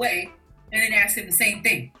to go away, and then asks him the same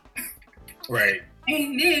thing. Right.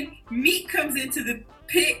 And then Meat comes into the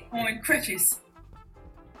pit on crutches.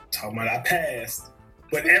 Talking about I passed.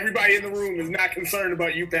 But everybody in the room is not concerned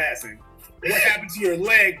about you passing. What happened to your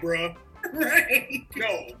leg, bro? Right.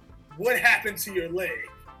 No. What happened to your leg?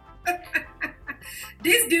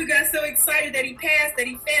 This dude got so excited that he passed that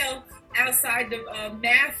he fell outside the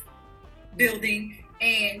math building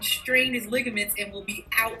and strained his ligaments and will be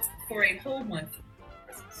out for a whole month.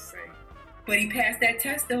 That's insane. But he passed that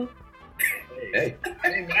test though. Hey. I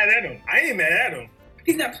ain't mad at him.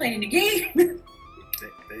 He's not playing the game.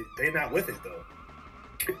 They're not with it though.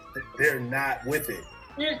 They're not with it.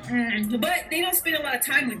 Mm-mm. But they don't spend a lot of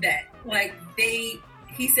time with that. Like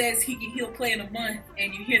he says he'll play in a month,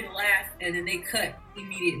 and you hear the laugh, and then they cut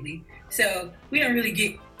immediately. So we don't really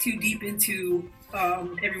get too deep into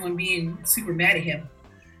everyone being super mad at him,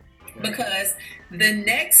 because the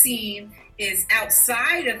next scene is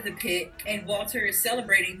outside of the pit, and Walter is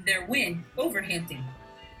celebrating their win over Hampton.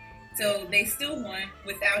 So they still won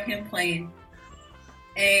without him playing.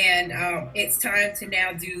 And it's time to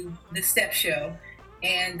now do the step show.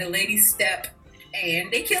 And the ladies step,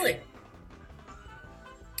 and they kill it.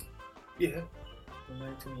 Yeah.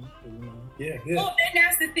 Yeah. Well, and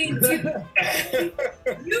that's the thing,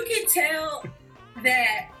 too. You can tell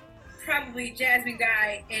that probably Jasmine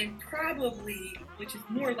Guy, and probably, which is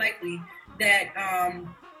more likely, that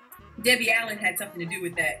Debbie Allen had something to do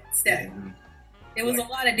with that step. Mm-hmm. It was a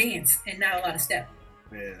lot of dance and not a lot of step.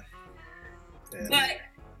 Yeah. But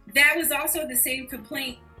that was also the same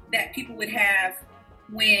complaint that people would have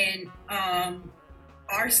when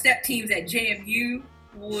our step teams at JMU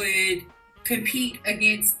would compete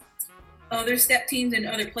against other step teams in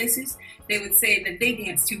other places. They would say that they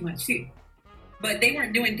dance too much too. But they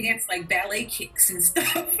weren't doing dance like ballet kicks and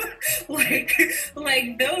stuff like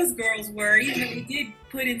those girls were. Even though they did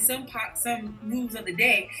put in some moves of the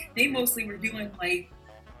day, they mostly were doing like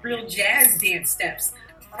real jazz dance steps.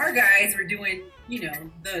 Our guys were doing,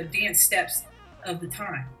 the dance steps of the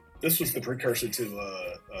time. This was the precursor to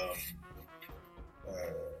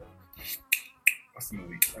what's the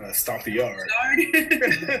movie? Stomp the Yard.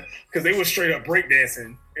 Because they were straight up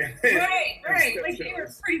breakdancing. Right. Like they were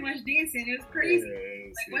pretty much dancing. It was crazy.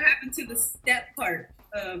 Yeah, what happened to the step part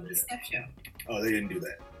of the step show? Oh, they didn't do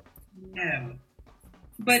that. No.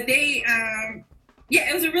 But they,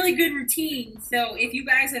 it was a really good routine. So if you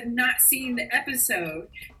guys have not seen the episode,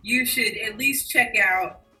 you should at least check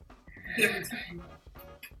out the routine.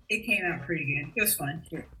 It came out pretty good. It was fun.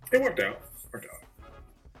 Yeah. It worked out.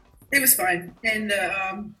 It was fun, and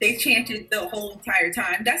they chanted the whole entire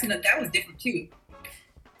time. That was different too.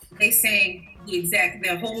 They sang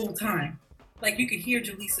the whole time. Like you could hear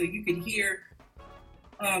Jaleesa, you could hear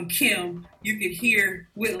Kim, you could hear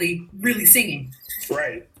Whitley really singing.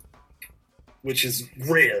 Right. Which is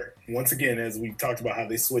rare. Once again, as we talked about how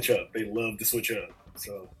they switch up, they love to switch up.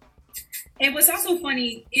 So. And what's also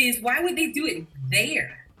funny is why would they do it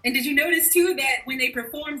there? And did you notice too that when they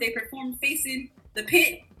performed facing the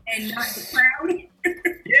pit and not the crowd?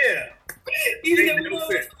 Yeah. Even though it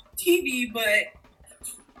was TV, but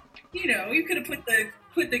you could have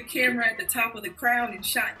put the camera at the top of the crowd and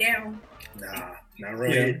shot down. Nah, not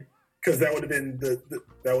really. Because that would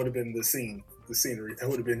have been the scene, the scenery. That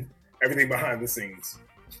would have been everything behind the scenes.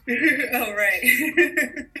 Oh right.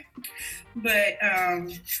 But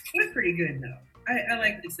it was pretty good though. I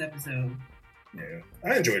like this episode. Yeah,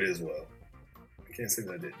 I enjoyed it as well. I can't say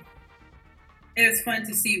that I didn't. It was fun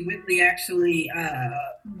to see Whitley actually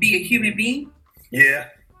be a human being. Yeah.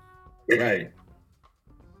 Right.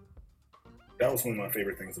 That was one of my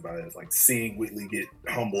favorite things about it. Is like seeing Whitley get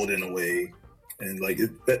humbled in a way, and like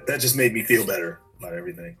that just made me feel better about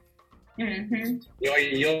everything. Mm-hmm.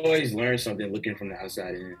 You always learn something looking from the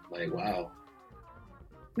outside in. Like, wow.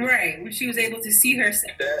 Right. When she was able to see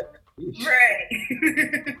herself. Right.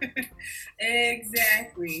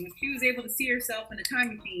 Exactly. When she was able to see herself in a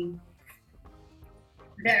time machine,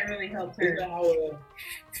 that really helped her.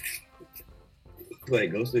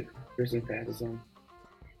 Like Ghost of Christmas Past or something?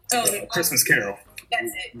 Oh, Christmas Carol.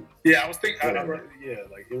 That's it. Yeah, I was thinking.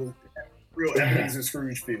 Like it was real Ebenezer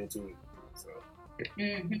Scrooge feel to it. So.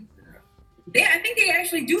 Mm-hmm. Yeah, I think they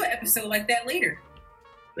actually do an episode like that later.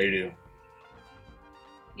 They do.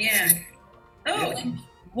 Yeah. Oh, and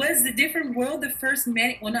was The Different World the first well,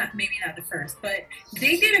 maybe not the first, but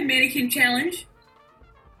they did a mannequin challenge.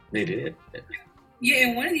 They did. Yeah,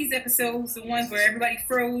 in one of these episodes, the ones where everybody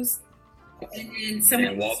froze and then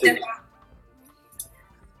someone stepped off.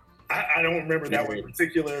 I don't remember that one in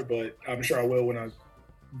particular, but I'm sure I will when as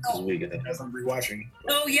I'm rewatching.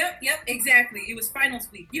 Oh, yep, exactly. It was finals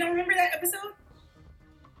week. You don't remember that episode?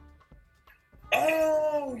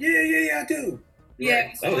 Oh, yeah, I do. Yeah,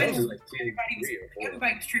 right. that was like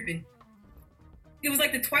everybody was tripping. It was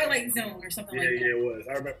like the Twilight Zone or something like that. Yeah, it was.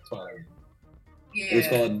 I remember Twilight. Yeah. It was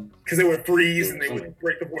called because they would freeze and they would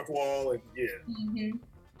break the fourth wall and Mm-hmm.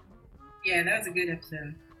 Yeah, that was a good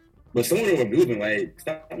episode. But some of them were moving. Like,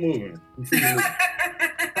 stop moving.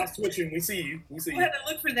 Stop switching. We see you. We'll have to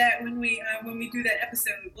look for that when we do that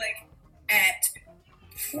episode. Like at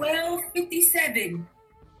 12:57,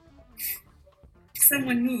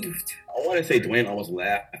 someone moved. I want to say Dwayne almost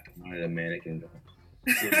laughed at one of the mannequins.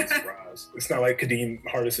 It's not like Kadeem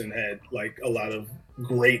Hardison had like a lot of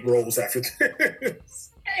great roles after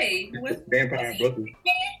this. Hey, Vampire in Brooklyn.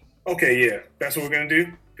 Okay, yeah, that's what we're gonna do.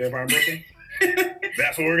 Vampire in Brooklyn.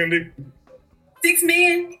 That's what we're gonna do. 6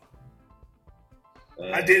 Man.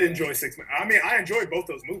 I did enjoy 6 Man. I mean, I enjoyed both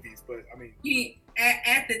those movies, but I mean,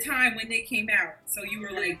 at the time when they came out, so you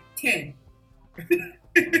were like 10.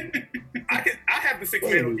 I have the 6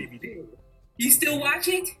 Man on DVD. You still watch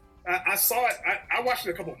it? I saw it. I watched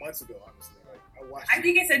it a couple months ago. Honestly, I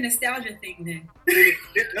think it's a nostalgia thing then.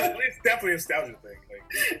 It's definitely a nostalgia thing. Like,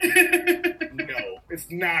 no, it's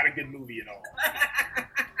not a good movie at all.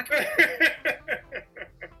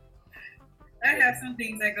 I have some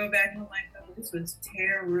things I go back and I'm like, oh, this was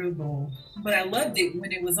terrible. But I loved it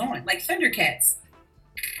when it was on. Like Thundercats.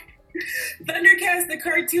 Thundercats, the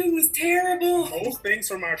cartoon was terrible. Most things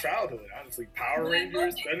from our childhood, honestly. Power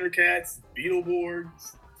Rangers, Thundercats,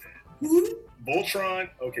 Beetleborgs. Who? Voltron.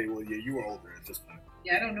 Okay, well, yeah, you were older at this point.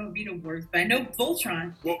 Yeah, I don't know Beetleborgs, but I know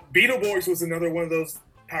Voltron. Well, Beetleborgs was another one of those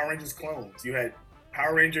Power Rangers clones. You had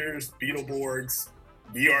Power Rangers, Beetleborgs,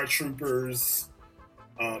 VR Troopers.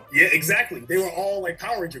 Yeah, exactly. They were all like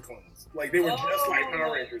Power Ranger clones. Like, they were just like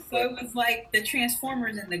Power Rangers. So it was like the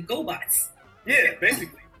Transformers and the GoBots. Yeah,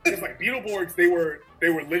 basically. It's like Beetleborgs, they were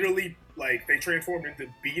literally like, they transformed into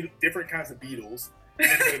different kinds of beetles. And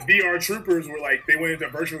the VR Troopers were like, they went into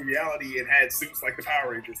virtual reality and had suits like the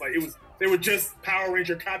Power Rangers. Like, they were just Power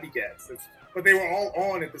Ranger copycats. But they were all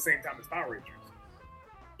on at the same time as Power Rangers.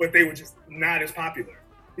 But they were just not as popular.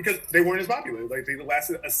 Because they weren't as popular. Like, they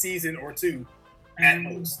lasted a season or two at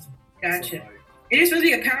most. Gotcha. So, like, it is supposed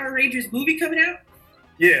to be a Power Rangers movie coming out?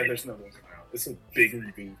 Yeah, there's another one coming out. It's a big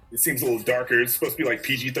reboot. It seems a little darker. It's supposed to be like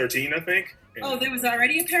PG-13, I think. Oh, there was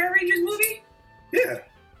already a Power Rangers movie? Yeah.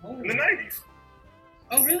 In the 90s.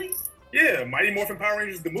 Oh, really? Yeah, Mighty Morphin Power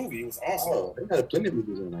Rangers, the movie. It was awesome. Oh, they had plenty of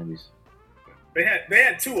movies in the 90s. They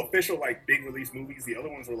had 2 official like big release movies. The other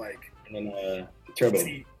ones were like and then Turbo.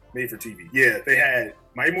 Made for TV. Yeah, they had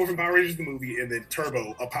Mighty Morphin Power Rangers the movie and then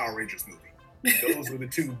Turbo, a Power Rangers movie. Those were the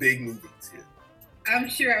two big movies. Yeah. I'm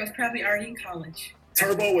sure I was probably already in college.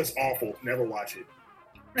 Turbo was awful. Never watch it.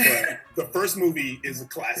 But the first movie is a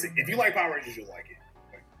classic. If you like Power Rangers, you'll like it.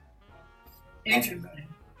 Interesting.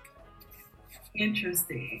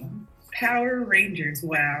 Interesting. Power Rangers.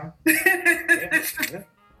 Wow. Yeah.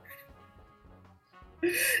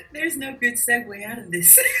 There's no good segue out of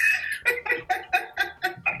this.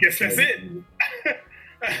 I guess that's it.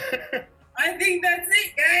 I think that's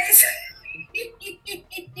it, guys.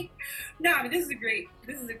 No, but this is a great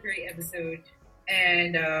episode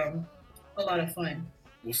and a lot of fun.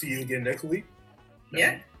 We'll see you again next week.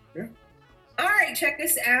 Yeah. All right, check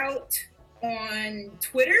us out on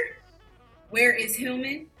Twitter. Where is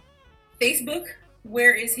Hillman? Facebook.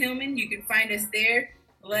 Where is Hillman? You can find us there.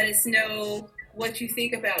 Let us know what you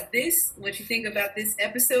think about this, what you think about this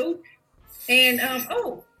episode. And,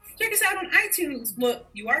 check us out on iTunes. Well,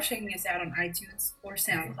 you are checking us out on iTunes or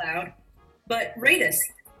SoundCloud, but rate us.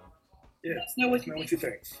 Yeah. Let us know what you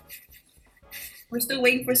think. We're still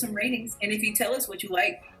waiting for some ratings. And if you tell us what you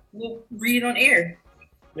like, we'll read it on air.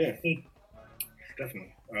 Yeah,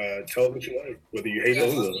 definitely. Tell us what you like, whether you hate it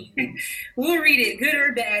or love it. We'll read it, good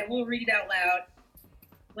or bad. We'll read it out loud.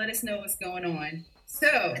 Let us know what's going on.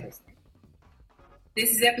 So,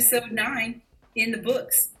 this is episode 9 in the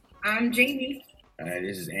books. I'm Jamie.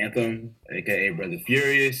 This is Anthem, a.k.a. Brother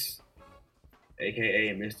Furious,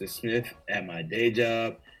 a.k.a. Mr. Smith at my day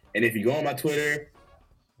job. And if you go on my Twitter,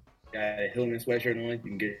 got a Hillman sweatshirt on, you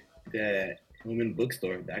can get that at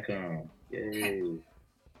HillmanBookstore.com. Yay.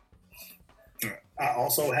 I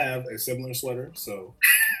also have a similar sweater, so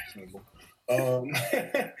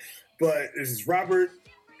but this is Robert,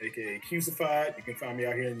 aka Qsified. You can find me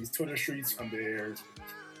out here in these Twitter streets. I'm there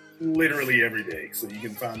literally every day, so you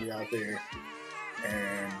can find me out there.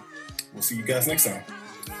 And we'll see you guys next time.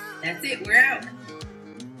 That's it. We're out.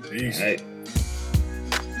 Peace. All right.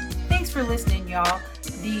 Thanks for listening, y'all.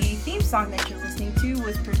 The theme song that you're listening to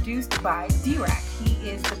was produced by D-Rack. He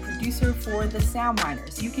is the producer for The Sound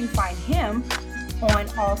Miners. You can find him on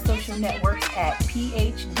all social networks at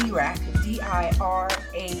PHDRAC,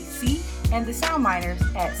 DIRAC, and The Sound Miners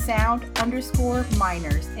at sound_miners,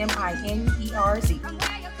 MINERZ.